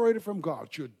separated from God.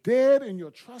 You're dead in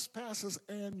your trespasses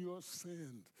and your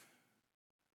sins.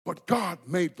 But God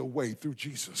made the way through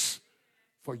Jesus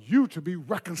for you to be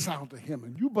reconciled to Him.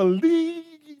 And you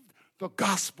believe the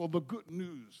gospel, the good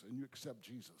news, and you accept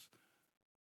Jesus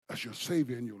as your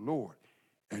Savior and your Lord.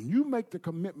 And you make the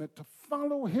commitment to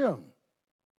follow Him.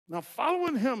 Now,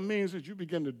 following Him means that you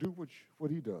begin to do what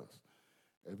He does.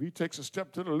 If He takes a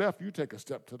step to the left, you take a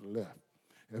step to the left.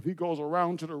 If He goes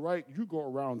around to the right, you go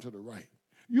around to the right.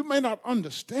 You may not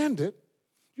understand it.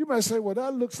 You may say, well,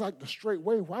 that looks like the straight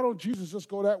way. Why don't Jesus just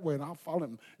go that way and I'll follow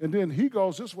Him? And then He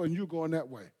goes this way and you going that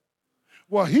way.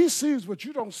 Well, He sees what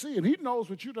you don't see and He knows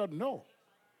what you don't know.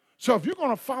 So if you're going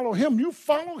to follow Him, you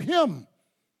follow Him,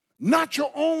 not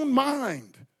your own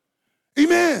mind.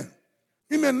 Amen.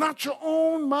 Amen. Not your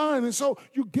own mind. And so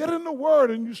you get in the Word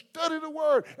and you study the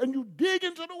Word and you dig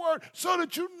into the Word so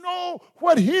that you know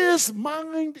what His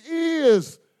mind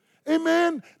is.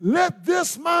 Amen. Let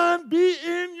this mind be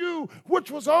in you, which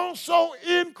was also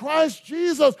in Christ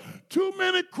Jesus. Too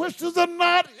many Christians are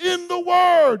not in the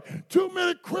Word. Too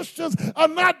many Christians are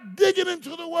not digging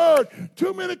into the Word.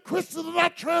 Too many Christians are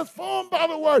not transformed by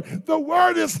the Word. The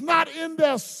Word is not in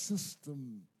their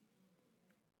system.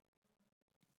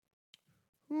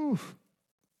 Oof.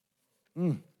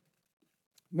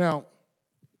 Now,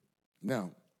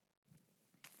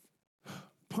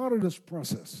 part of this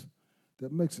process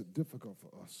that makes it difficult for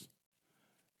us,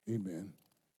 amen,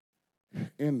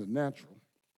 in the natural,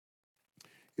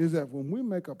 is that when we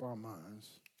make up our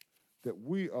minds that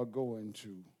we are going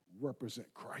to represent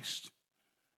Christ,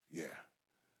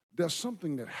 there's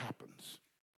something that happens.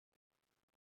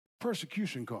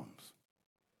 Persecution comes.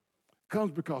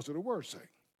 Comes because of the word's sake.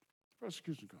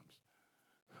 Persecution comes.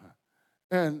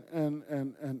 And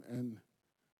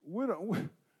we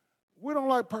don't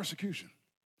like persecution.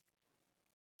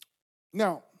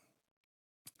 Now,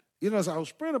 as I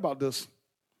was praying about this,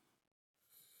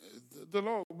 the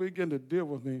Lord began to deal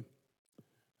with me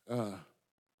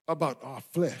about our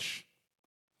flesh.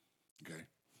 Okay.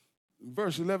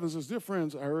 Verse 11 says, dear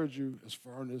friends, I urge you as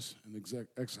foreigners and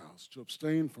exiles to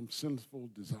abstain from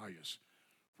sinful desires,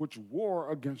 which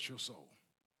war against your soul.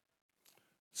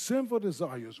 Sinful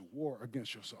desires war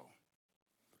against your soul.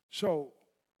 So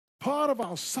part of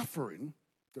our suffering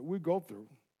that we go through,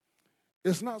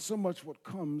 it's not so much what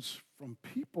comes from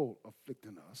people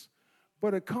afflicting us,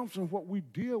 but it comes from what we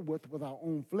deal with our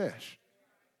own flesh.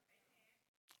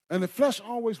 And the flesh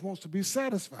always wants to be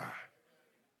satisfied.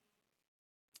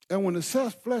 And when the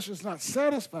flesh is not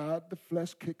satisfied, the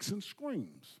flesh kicks and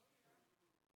screams.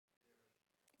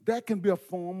 That can be a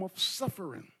form of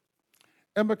suffering.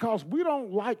 And because we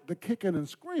don't like the kicking and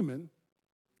screaming,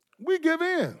 we give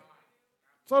in.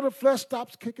 So the flesh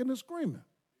stops kicking and screaming.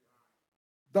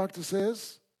 Doctor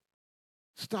says,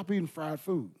 stop eating fried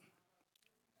food.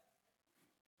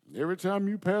 Every time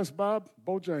you pass by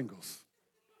Bojangles,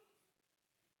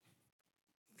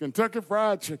 Kentucky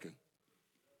Fried Chicken,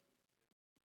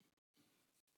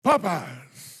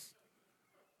 Popeyes,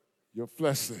 your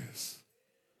flesh says,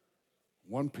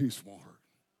 one piece won't hurt.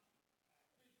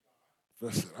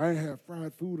 Flesh said, I ain't had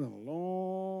fried food in a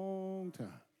long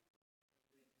time.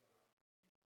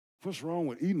 What's wrong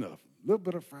with eating a little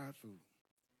bit of fried food?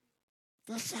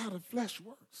 That's how the flesh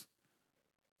works.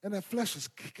 And that flesh is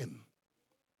kicking.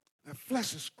 That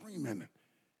flesh is screaming.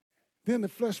 Then the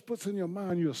flesh puts in your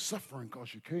mind you're suffering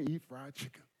because you can't eat fried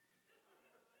chicken.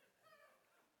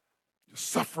 You're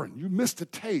suffering. You miss the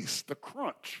taste, the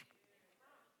crunch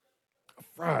of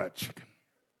fried chicken.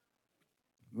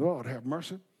 Lord have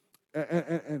mercy.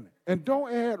 And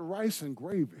don't add rice and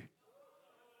gravy.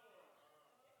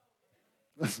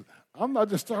 Listen, I'm not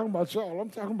just talking about y'all. I'm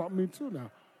talking about me too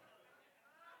now.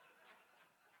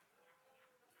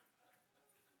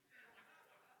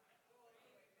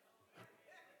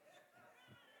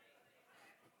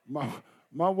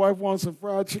 My wife wants some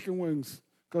fried chicken wings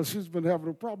because she's been having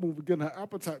a problem with getting her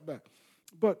appetite back.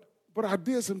 But I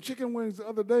did some chicken wings the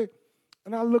other day,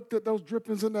 and I looked at those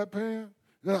drippings in that pan.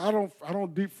 I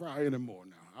don't deep fry anymore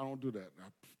now. I don't do that. I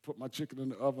put my chicken in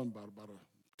the oven, about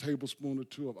a tablespoon or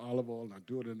two of olive oil, and I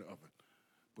do it in the oven.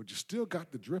 But you still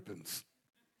got the drippings.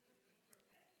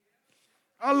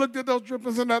 I looked at those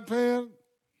drippings in that pan,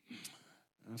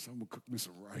 and I said, I'm going to cook me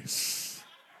some rice.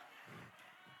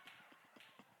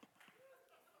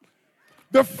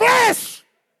 The flesh,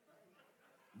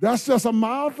 that's just a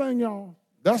mild thing, y'all.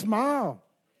 That's mild.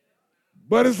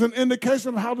 But it's an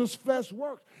indication of how this flesh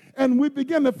works. And we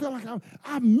begin to feel like,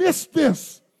 I missed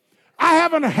this. I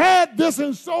haven't had this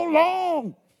in so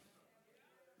long.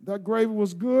 That gravy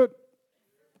was good.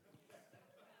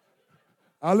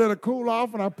 I let it cool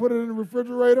off and I put it in the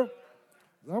refrigerator.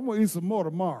 I'm going to eat some more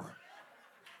tomorrow.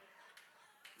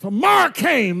 Tomorrow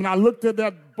came and I looked at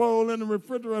that bowl in the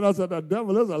refrigerator. I said, the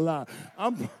devil is a lie.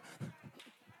 I'm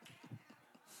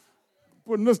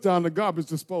putting this down the garbage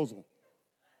disposal.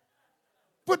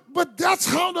 But that's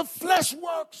how the flesh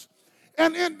works.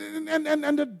 And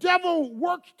the devil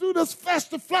works through this flesh.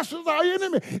 The flesh is our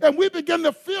enemy. And we begin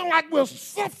to feel like we're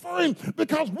suffering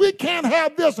because we can't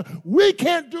have this. We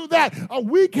can't do that. Or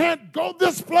we can't go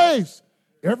this place.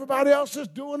 Everybody else is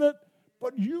doing it.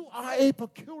 But you are a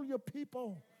peculiar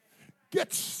people.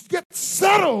 Get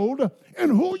settled in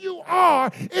who you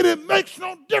are, and it makes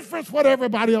no difference what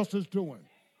everybody else is doing.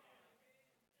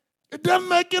 It doesn't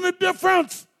make any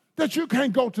difference that you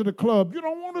can't go to the club. You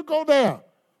don't want to go there.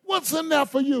 What's in there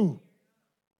for you?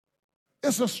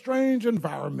 It's a strange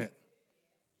environment.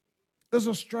 It's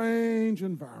a strange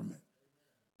environment.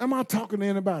 Am I talking to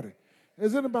anybody?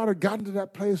 Has anybody gotten to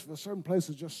that place where certain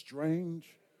places just strange?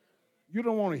 You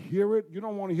don't want to hear it. You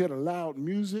don't want to hear the loud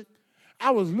music. I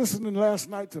was listening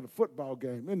last night to the football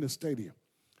game in the stadium,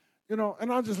 and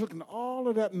I was just looking at all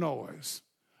of that noise.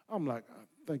 I'm like,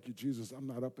 thank you, Jesus, I'm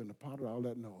not up in the pot of all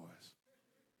that noise.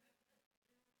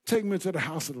 Take me to the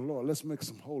house of the Lord. Let's make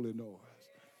some holy noise.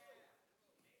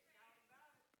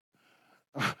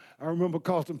 I remember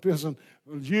Carlton Pearson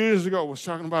years ago was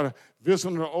talking about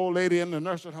visiting an old lady in the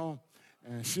nursing home,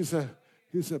 and he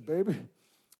said, baby,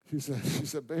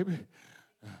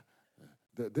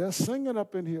 they're singing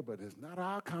up in here, but it's not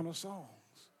our kind of songs.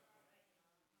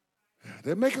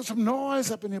 They're making some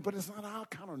noise up in here, but it's not our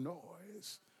kind of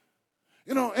noise.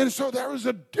 And so there is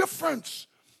a difference.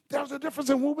 There's a difference.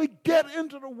 And when we get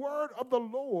into the word of the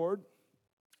Lord,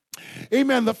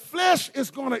 amen, the flesh is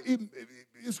going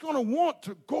to want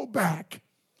to go back.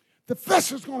 The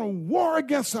flesh is going to war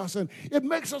against us, and it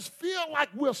makes us feel like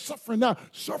we're suffering. Now,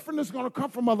 suffering is going to come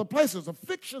from other places.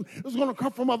 Affliction is going to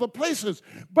come from other places.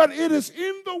 But it is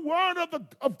in the word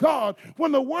of God,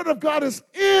 when the word of God is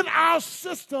in our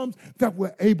systems, that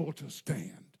we're able to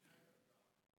stand.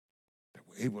 That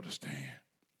we're able to stand.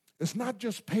 It's not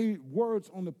just words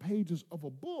on the pages of a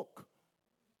book.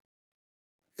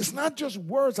 It's not just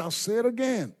words. I'll say it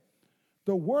again.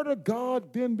 The word of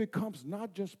God then becomes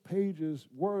not just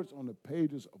words on the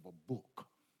pages of a book.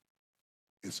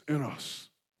 It's in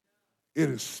us. It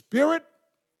is spirit,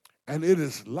 and it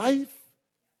is life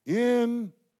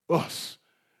in us.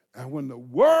 And when the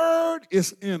word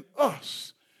is in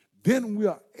us, then we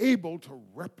are able to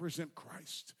represent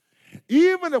Christ.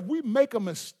 Even if we make a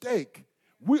mistake,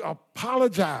 we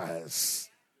apologize.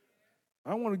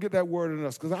 I want to get that word in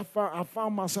us because I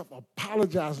found myself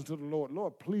apologizing to the Lord.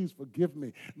 Lord, please forgive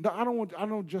me. No, I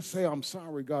don't just say I'm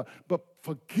sorry, God, but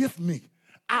forgive me.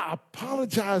 I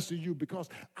apologize to you because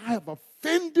I have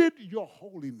offended your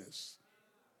holiness.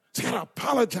 So you got to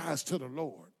apologize to the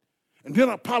Lord. And then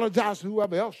apologize to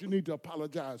whoever else you need to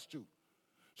apologize to.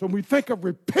 So when we think of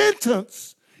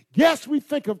repentance, yes, we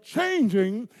think of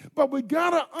changing, but we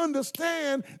got to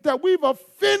understand that we've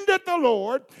offended the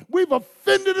Lord, we've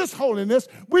offended his holiness,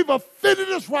 we've offended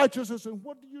his righteousness. And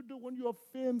what do you do when you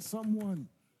offend someone?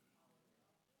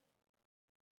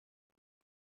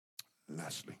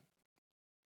 Leslie.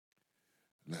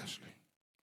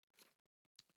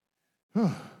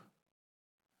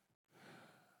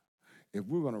 If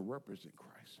we're going to represent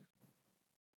Christ,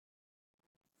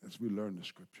 as we learn the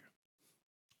scripture,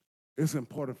 it's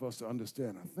important for us to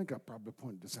understand. I think I probably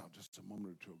pointed this out just a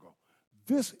moment or two ago.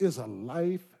 This is a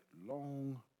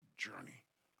lifelong journey.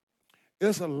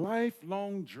 It's a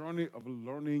lifelong journey of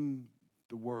learning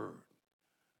the word,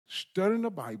 studying the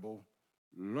Bible,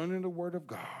 learning the word of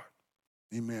God.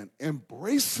 Amen.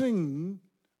 Embracing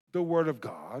the word of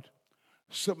God,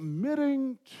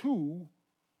 submitting to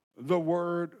the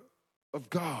word of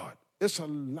God. It's a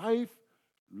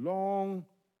lifelong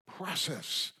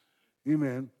process.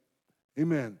 Amen.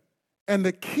 Amen. And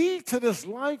the key to this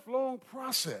lifelong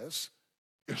process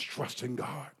is trusting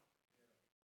God.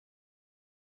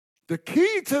 The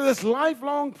key to this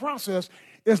lifelong process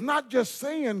is not just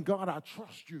saying, God, I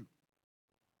trust you,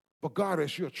 but God,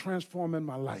 as you're transforming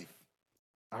my life,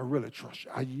 I really trust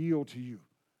you. I yield to you.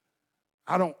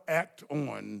 I don't act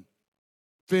on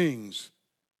things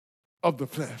of the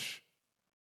flesh.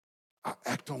 I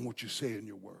act on what you say in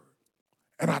your word.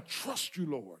 And I trust you,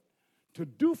 Lord, to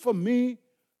do for me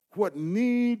what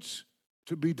needs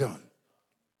to be done.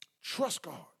 Trust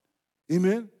God.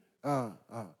 Amen.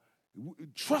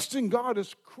 Trusting God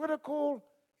is critical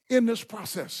in this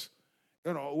process.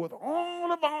 You know, with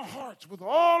all of our hearts, with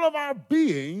all of our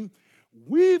being,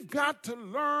 we've got to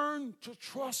learn to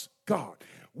trust God.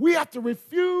 We have to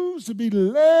refuse to be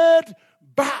led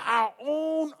by our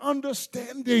own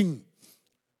understanding.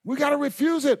 We got to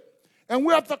refuse it. And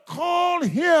we have to call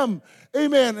him,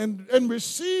 amen, and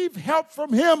receive help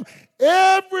from him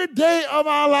every day of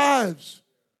our lives.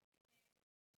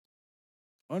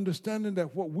 Understanding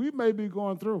that what we may be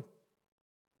going through,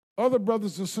 other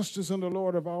brothers and sisters in the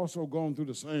Lord have also gone through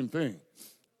the same thing.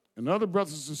 And other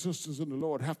brothers and sisters in the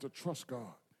Lord have to trust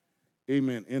God,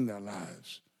 amen, in their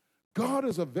lives. God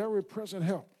is a very present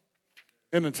help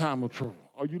in a time of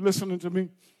trouble. Are you listening to me?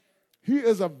 He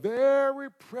is a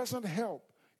very present help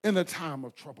in the time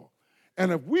of trouble.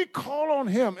 And if we call on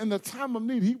him in the time of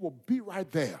need, he will be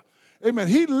right there. Amen.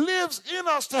 He lives in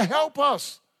us to help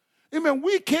us. Amen.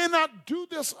 We cannot do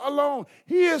this alone.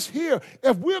 He is here.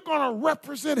 If we're going to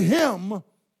represent him,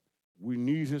 we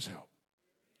need his help.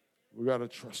 We got to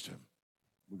trust him.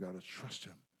 We got to trust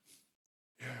him.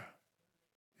 Yeah.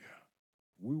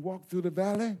 We walk through the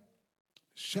valley,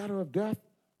 shadow of death.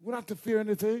 We don't have to fear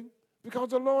anything because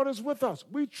the Lord is with us.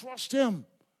 We trust him.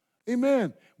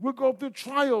 Amen. We'll go through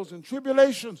trials and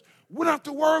tribulations. We don't have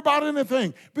to worry about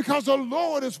anything because the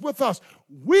Lord is with us.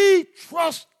 We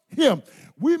trust him.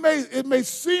 It may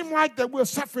seem like that we're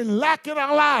suffering lack in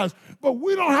our lives, but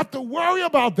we don't have to worry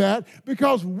about that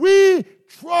because we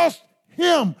trust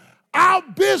him. Our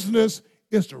business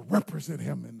is to represent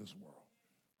him in this world.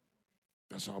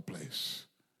 That's our place.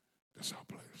 That's our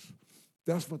place.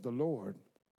 That's what the Lord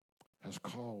has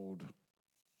called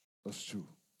us to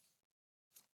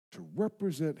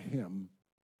represent him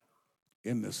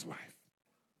in this life.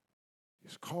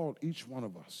 He's called each one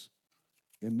of us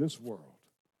in this world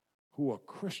who are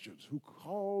Christians, who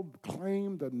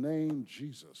claim the name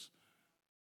Jesus.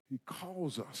 He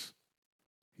calls us,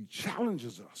 he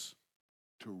challenges us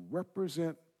to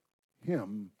represent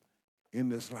him in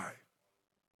this life.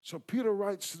 So Peter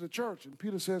writes to the church, and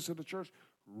Peter says to the church,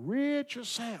 rid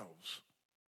yourselves.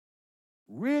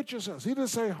 Rid yourselves. He didn't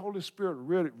say Holy Spirit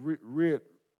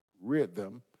rid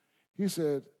them. He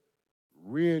said,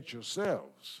 rid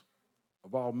yourselves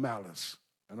of all malice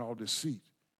and all deceit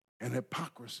and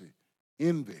hypocrisy,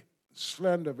 envy,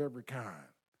 slander of every kind.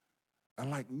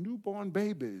 And like newborn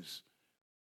babies,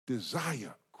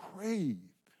 desire, crave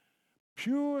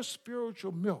pure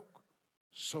spiritual milk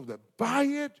so that by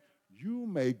it you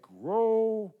may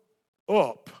grow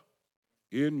up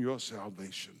in your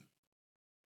salvation,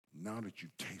 now that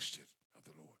you've tasted of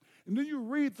the Lord. And then you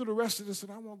read through the rest of this,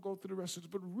 and I won't go through the rest of this,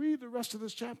 but read the rest of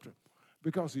this chapter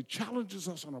because he challenges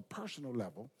us on a personal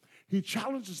level. He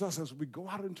challenges us as we go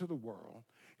out into the world.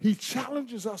 He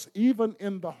challenges us even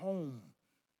in the home.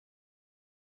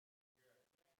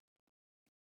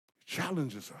 He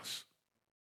challenges us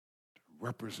to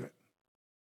represent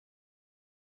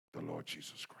the Lord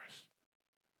Jesus Christ.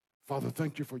 Father,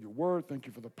 thank you for your word. Thank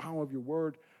you for the power of your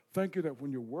word. Thank you that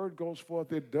when your word goes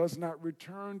forth, it does not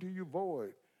return to you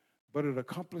void, but it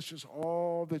accomplishes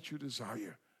all that you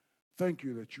desire. Thank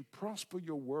you that you prosper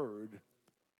your word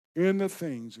in the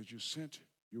things that you sent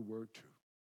your word to.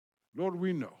 Lord,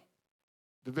 we know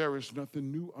that there is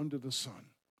nothing new under the sun.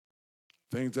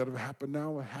 Things that have happened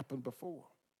now have happened before.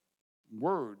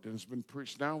 Word that has been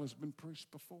preached now has been preached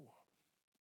before.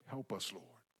 Help us, Lord,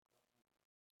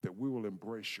 that we will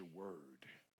embrace your word,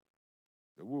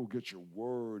 that we will get your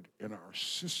word in our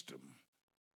system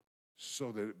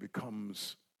so that it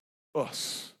becomes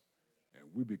us and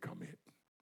we become it.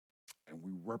 And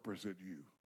we represent you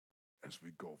as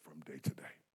we go from day to day.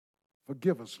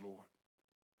 Forgive us, Lord,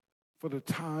 for the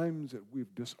times that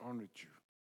we've dishonored you.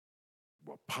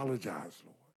 We apologize,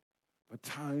 Lord, for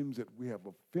times that we have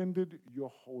offended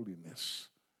your holiness.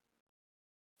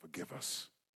 Forgive us,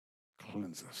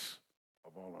 cleanse us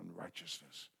of all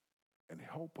unrighteousness, and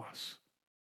help us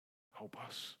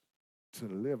to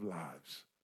live lives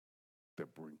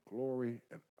that bring glory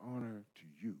and honor to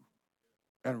you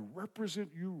and represent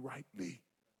you rightly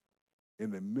in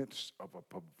the midst of a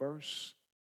perverse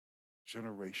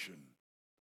generation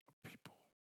of people.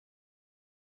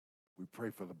 We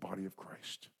pray for the body of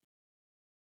Christ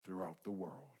throughout the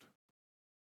world.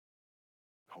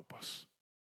 Help us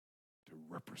to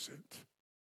represent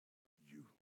you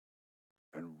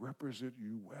and represent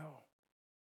you well.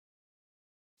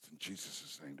 It's in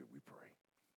Jesus' name that we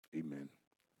pray. Amen.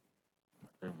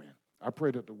 Amen. I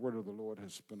pray that the word of the Lord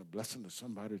has been a blessing to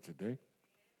somebody today.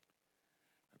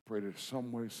 I pray that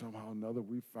some way, somehow or another,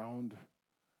 we found,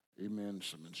 amen,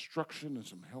 some instruction and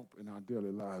some help in our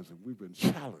daily lives, and we've been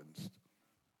challenged.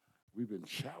 We've been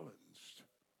challenged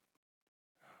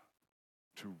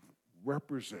to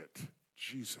represent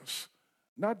Jesus.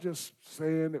 Not just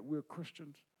saying that we're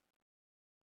Christians,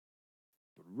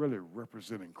 but really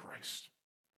representing Christ.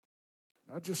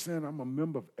 Not just saying I'm a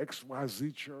member of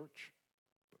XYZ church,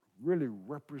 but really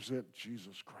represent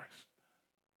Jesus Christ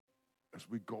as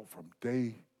we go from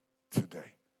day to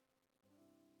day.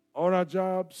 On our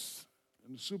jobs,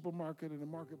 in the supermarket, in the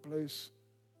marketplace,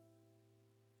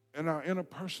 in our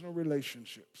interpersonal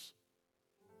relationships,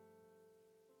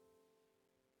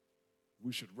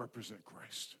 we should represent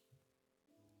Christ.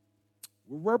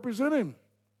 We're representing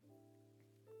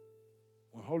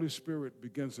when Holy Spirit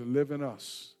begins to live in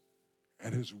us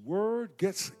and his word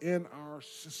gets in our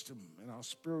system, in our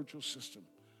spiritual system,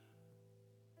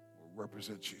 we'll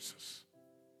represent Jesus.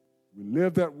 We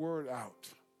live that word out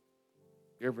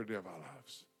every day of our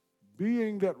lives.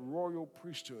 Being that royal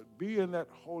priesthood, being that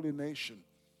holy nation,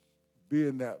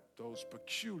 being that those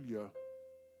peculiar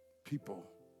people,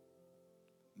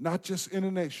 not just in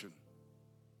a nation,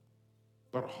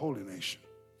 but a holy nation.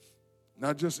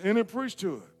 Not just any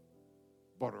priesthood,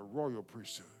 but a royal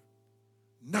priesthood.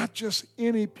 Not just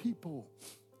any people,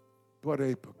 but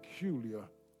a peculiar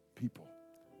people.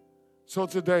 So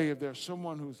today, if there's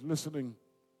someone who's listening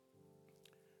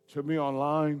to me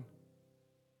online,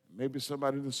 maybe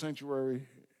somebody in the sanctuary,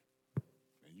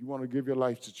 and you want to give your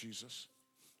life to Jesus,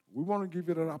 we want to give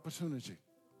you that opportunity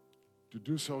to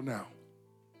do so now.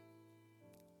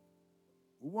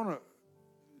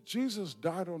 Jesus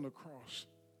died on the cross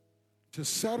to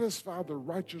satisfy the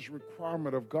righteous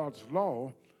requirement of God's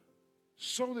law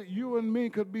so that you and me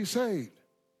could be saved.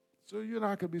 So you and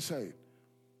I could be saved.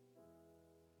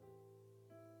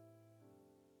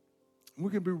 We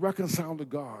can be reconciled to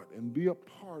God and be a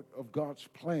part of God's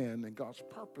plan and God's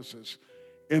purposes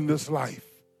in this life.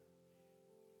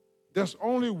 There's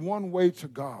only one way to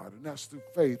God, and that's through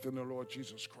faith in the Lord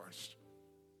Jesus Christ.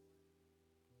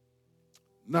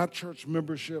 Not church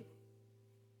membership,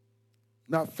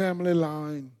 not family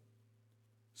line.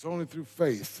 It's only through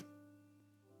faith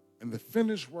in the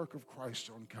finished work of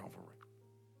Christ on Calvary.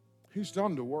 He's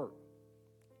done the work.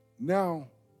 Now,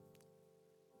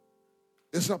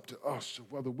 it's up to us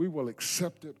whether we will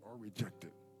accept it or reject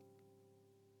it.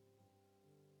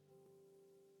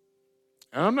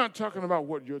 And I'm not talking about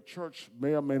what your church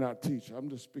may or may not teach. I'm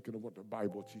just speaking of what the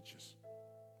Bible teaches.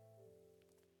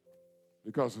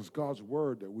 Because it's God's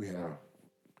word that we have.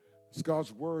 It's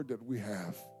God's word that we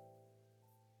have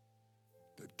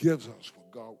that gives us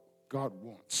what God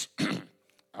wants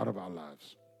out of our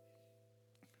lives.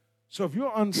 So if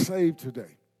you're unsaved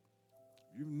today,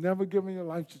 you've never given your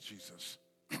life to Jesus,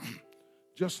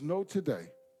 just know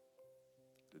today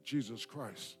that Jesus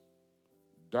Christ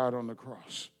died on the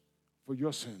cross for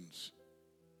your sins.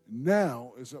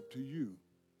 Now it's up to you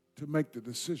to make the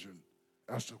decision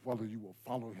as to whether you will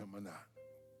follow him or not.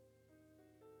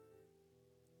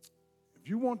 If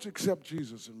you want to accept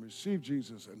Jesus and receive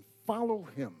Jesus and follow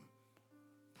him,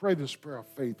 pray this prayer of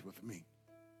faith with me.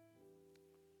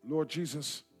 Lord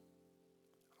Jesus,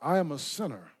 I am a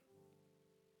sinner.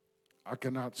 I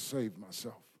cannot save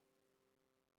myself.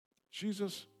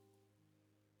 Jesus,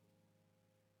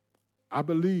 I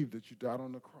believe that you died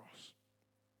on the cross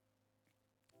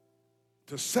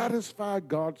to satisfy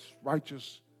God's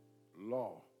righteous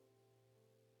law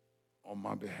on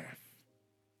my behalf.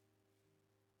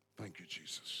 Thank you,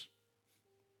 Jesus.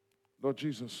 Lord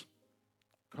Jesus,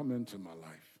 come into my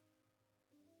life.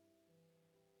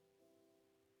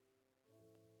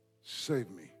 Save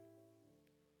me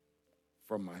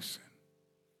from my sin.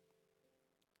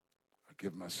 I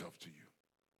give myself to you.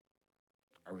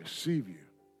 I receive you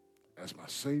as my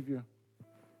Savior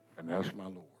and as my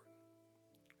Lord.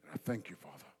 And I thank you,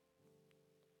 Father,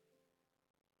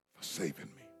 for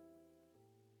saving me.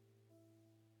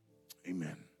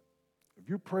 Amen. If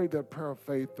you prayed that prayer of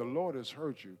faith, the Lord has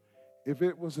heard you. If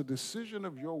it was a decision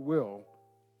of your will,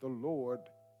 the Lord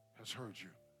has heard you.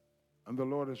 And the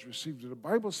Lord has received you. The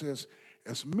Bible says,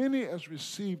 as many as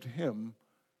received him,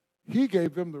 he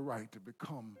gave them the right to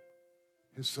become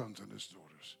his sons and his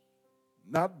daughters.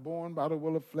 Not born by the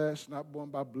will of flesh, not born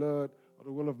by blood or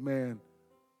the will of man,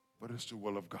 but it's the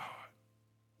will of God.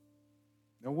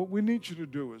 Now, what we need you to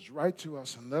do is write to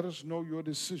us and let us know your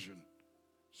decision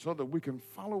so that we can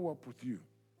follow up with you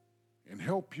and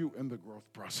help you in the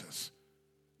growth process.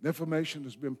 The information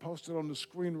has been posted on the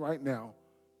screen right now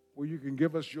where you can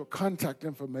give us your contact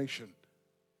information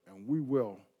and we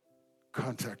will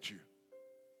contact you.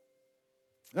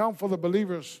 Now, for the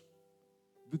believers,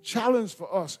 the challenge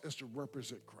for us is to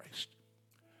represent Christ.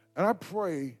 And I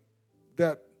pray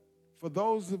that for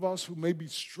those of us who may be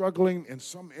struggling in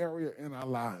some area in our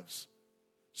lives,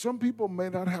 some people may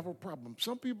not have a problem.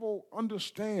 Some people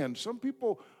understand. Some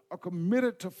people are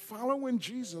committed to following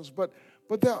Jesus, but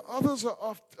there are others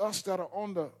of us that are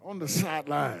on the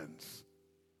sidelines.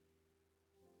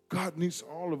 God needs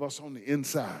all of us on the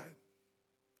inside.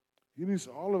 He needs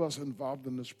all of us involved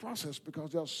in this process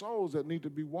because there are souls that need to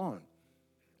be won.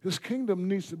 His kingdom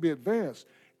needs to be advanced,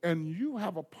 and you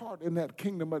have a part in that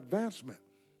kingdom advancement.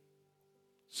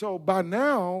 So by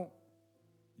now,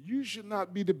 you should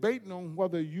not be debating on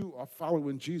whether you are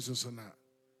following Jesus or not.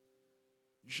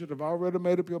 You should have already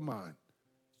made up your mind.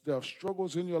 If there are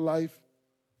struggles in your life,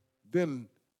 then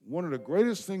one of the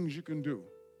greatest things you can do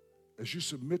as you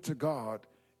submit to God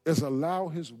is allow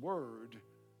his word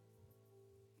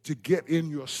to get in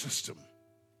your system.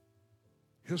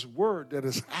 His word that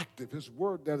is active, his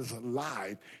word that is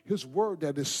alive, his word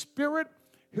that is spirit,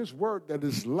 his word that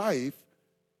is life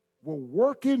will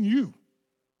work in you,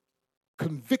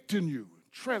 convicting you,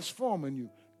 transforming you,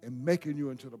 and making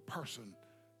you into the person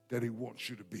that he wants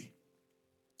you to be.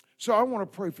 So I want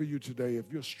to pray for you today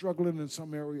if you're struggling in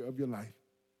some area of your life.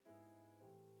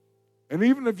 And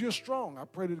even if you're strong, I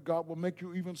pray that God will make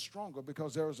you even stronger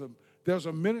because there's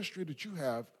a ministry that you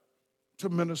have to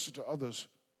minister to others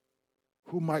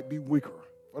who might be weaker.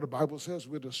 For the Bible says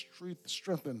we're to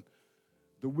strengthen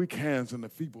the weak hands and the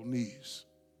feeble knees.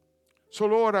 So,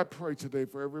 Lord, I pray today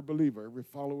for every believer, every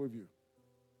follower of you,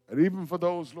 and even for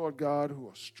those, Lord God, who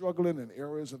are struggling in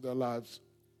areas of their lives,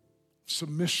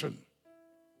 submission.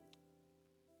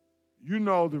 You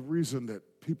know the reason that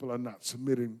people are not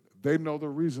submitting. They know the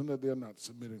reason that they're not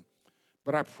submitting.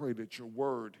 But I pray that your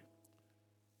word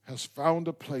has found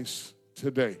a place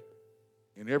today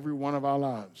in every one of our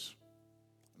lives.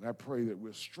 And I pray that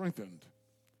we're strengthened.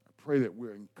 I pray that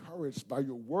we're encouraged by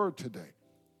your word today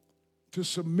to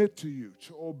submit to you,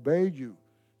 to obey you,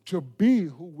 to be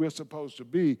who we're supposed to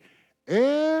be,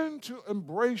 and to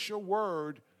embrace your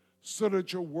word so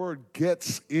that your word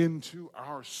gets into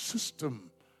our system.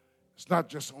 It's not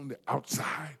just on the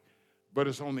outside, but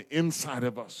it's on the inside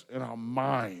of us, in our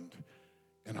mind,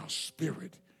 in our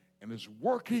spirit, and it's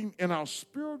working in our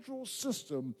spiritual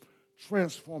system,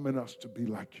 transforming us to be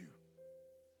like you.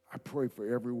 I pray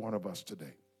for every one of us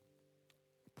today.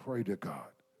 Pray to God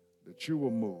that you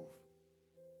will move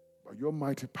by your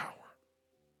mighty power,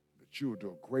 that you will do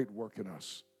a great work in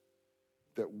us,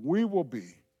 that we will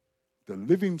be the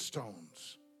living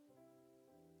stones,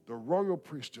 the royal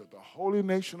priesthood, the holy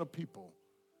nation of people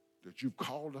that you've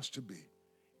called us to be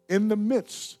in the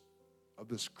midst of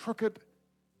this crooked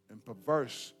and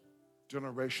perverse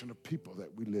generation of people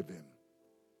that we live in.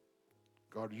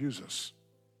 God, use us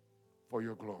for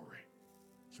your glory.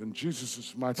 It's in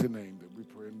Jesus' mighty name that we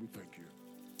pray and we thank you.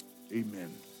 Amen.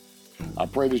 I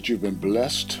pray that you've been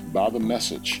blessed by the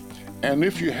message. And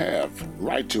if you have,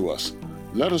 write to us.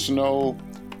 Let us know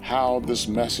how this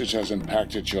message has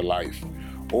impacted your life,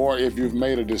 or if you've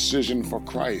made a decision for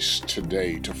Christ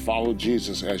today to follow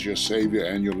Jesus as your Savior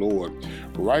and your Lord.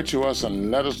 Write to us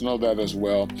and let us know that as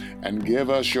well, and give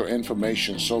us your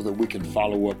information so that we can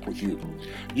follow up with you.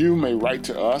 You may write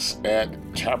to us at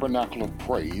Tabernacle of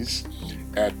Praise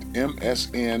at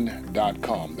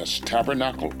msn.com. That's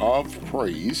Tabernacle of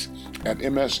Praise at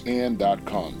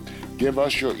msn.com. Give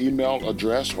us your email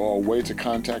address or a way to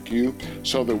contact you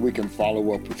so that we can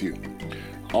follow up with you.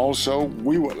 Also,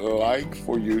 we would like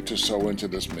for you to sow into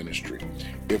this ministry.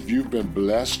 If you've been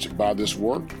blessed by this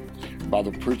work, by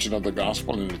the preaching of the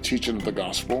gospel and the teaching of the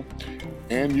gospel,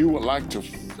 and you would like to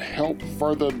help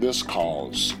further this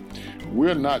cause,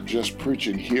 we're not just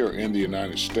preaching here in the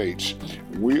United States.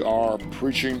 We are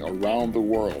preaching around the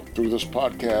world. Through this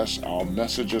podcast, our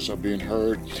messages are being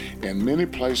heard in many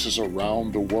places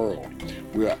around the world.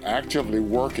 We are actively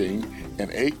working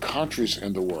in 8 countries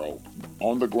in the world,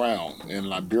 on the ground in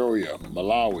Liberia,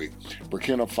 Malawi,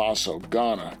 Burkina Faso,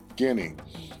 Ghana, Guinea,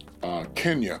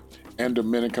 Kenya, and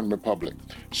Dominican Republic.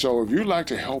 So if you'd like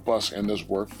to help us in this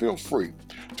work, feel free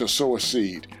to sow a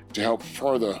seed to help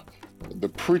further the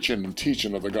preaching and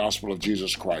teaching of the gospel of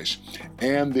Jesus Christ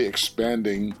and the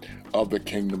expanding of the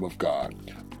kingdom of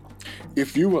God.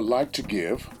 If you would like to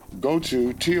give, go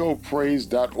to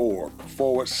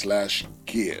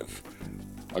topraise.org/give.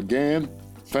 Again,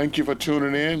 thank you for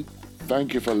tuning in.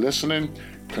 Thank you for listening.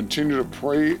 Continue to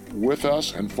pray with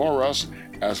us and for us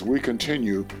as we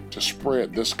continue to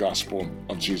spread this gospel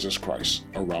of Jesus Christ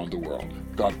around the world.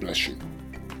 God bless you.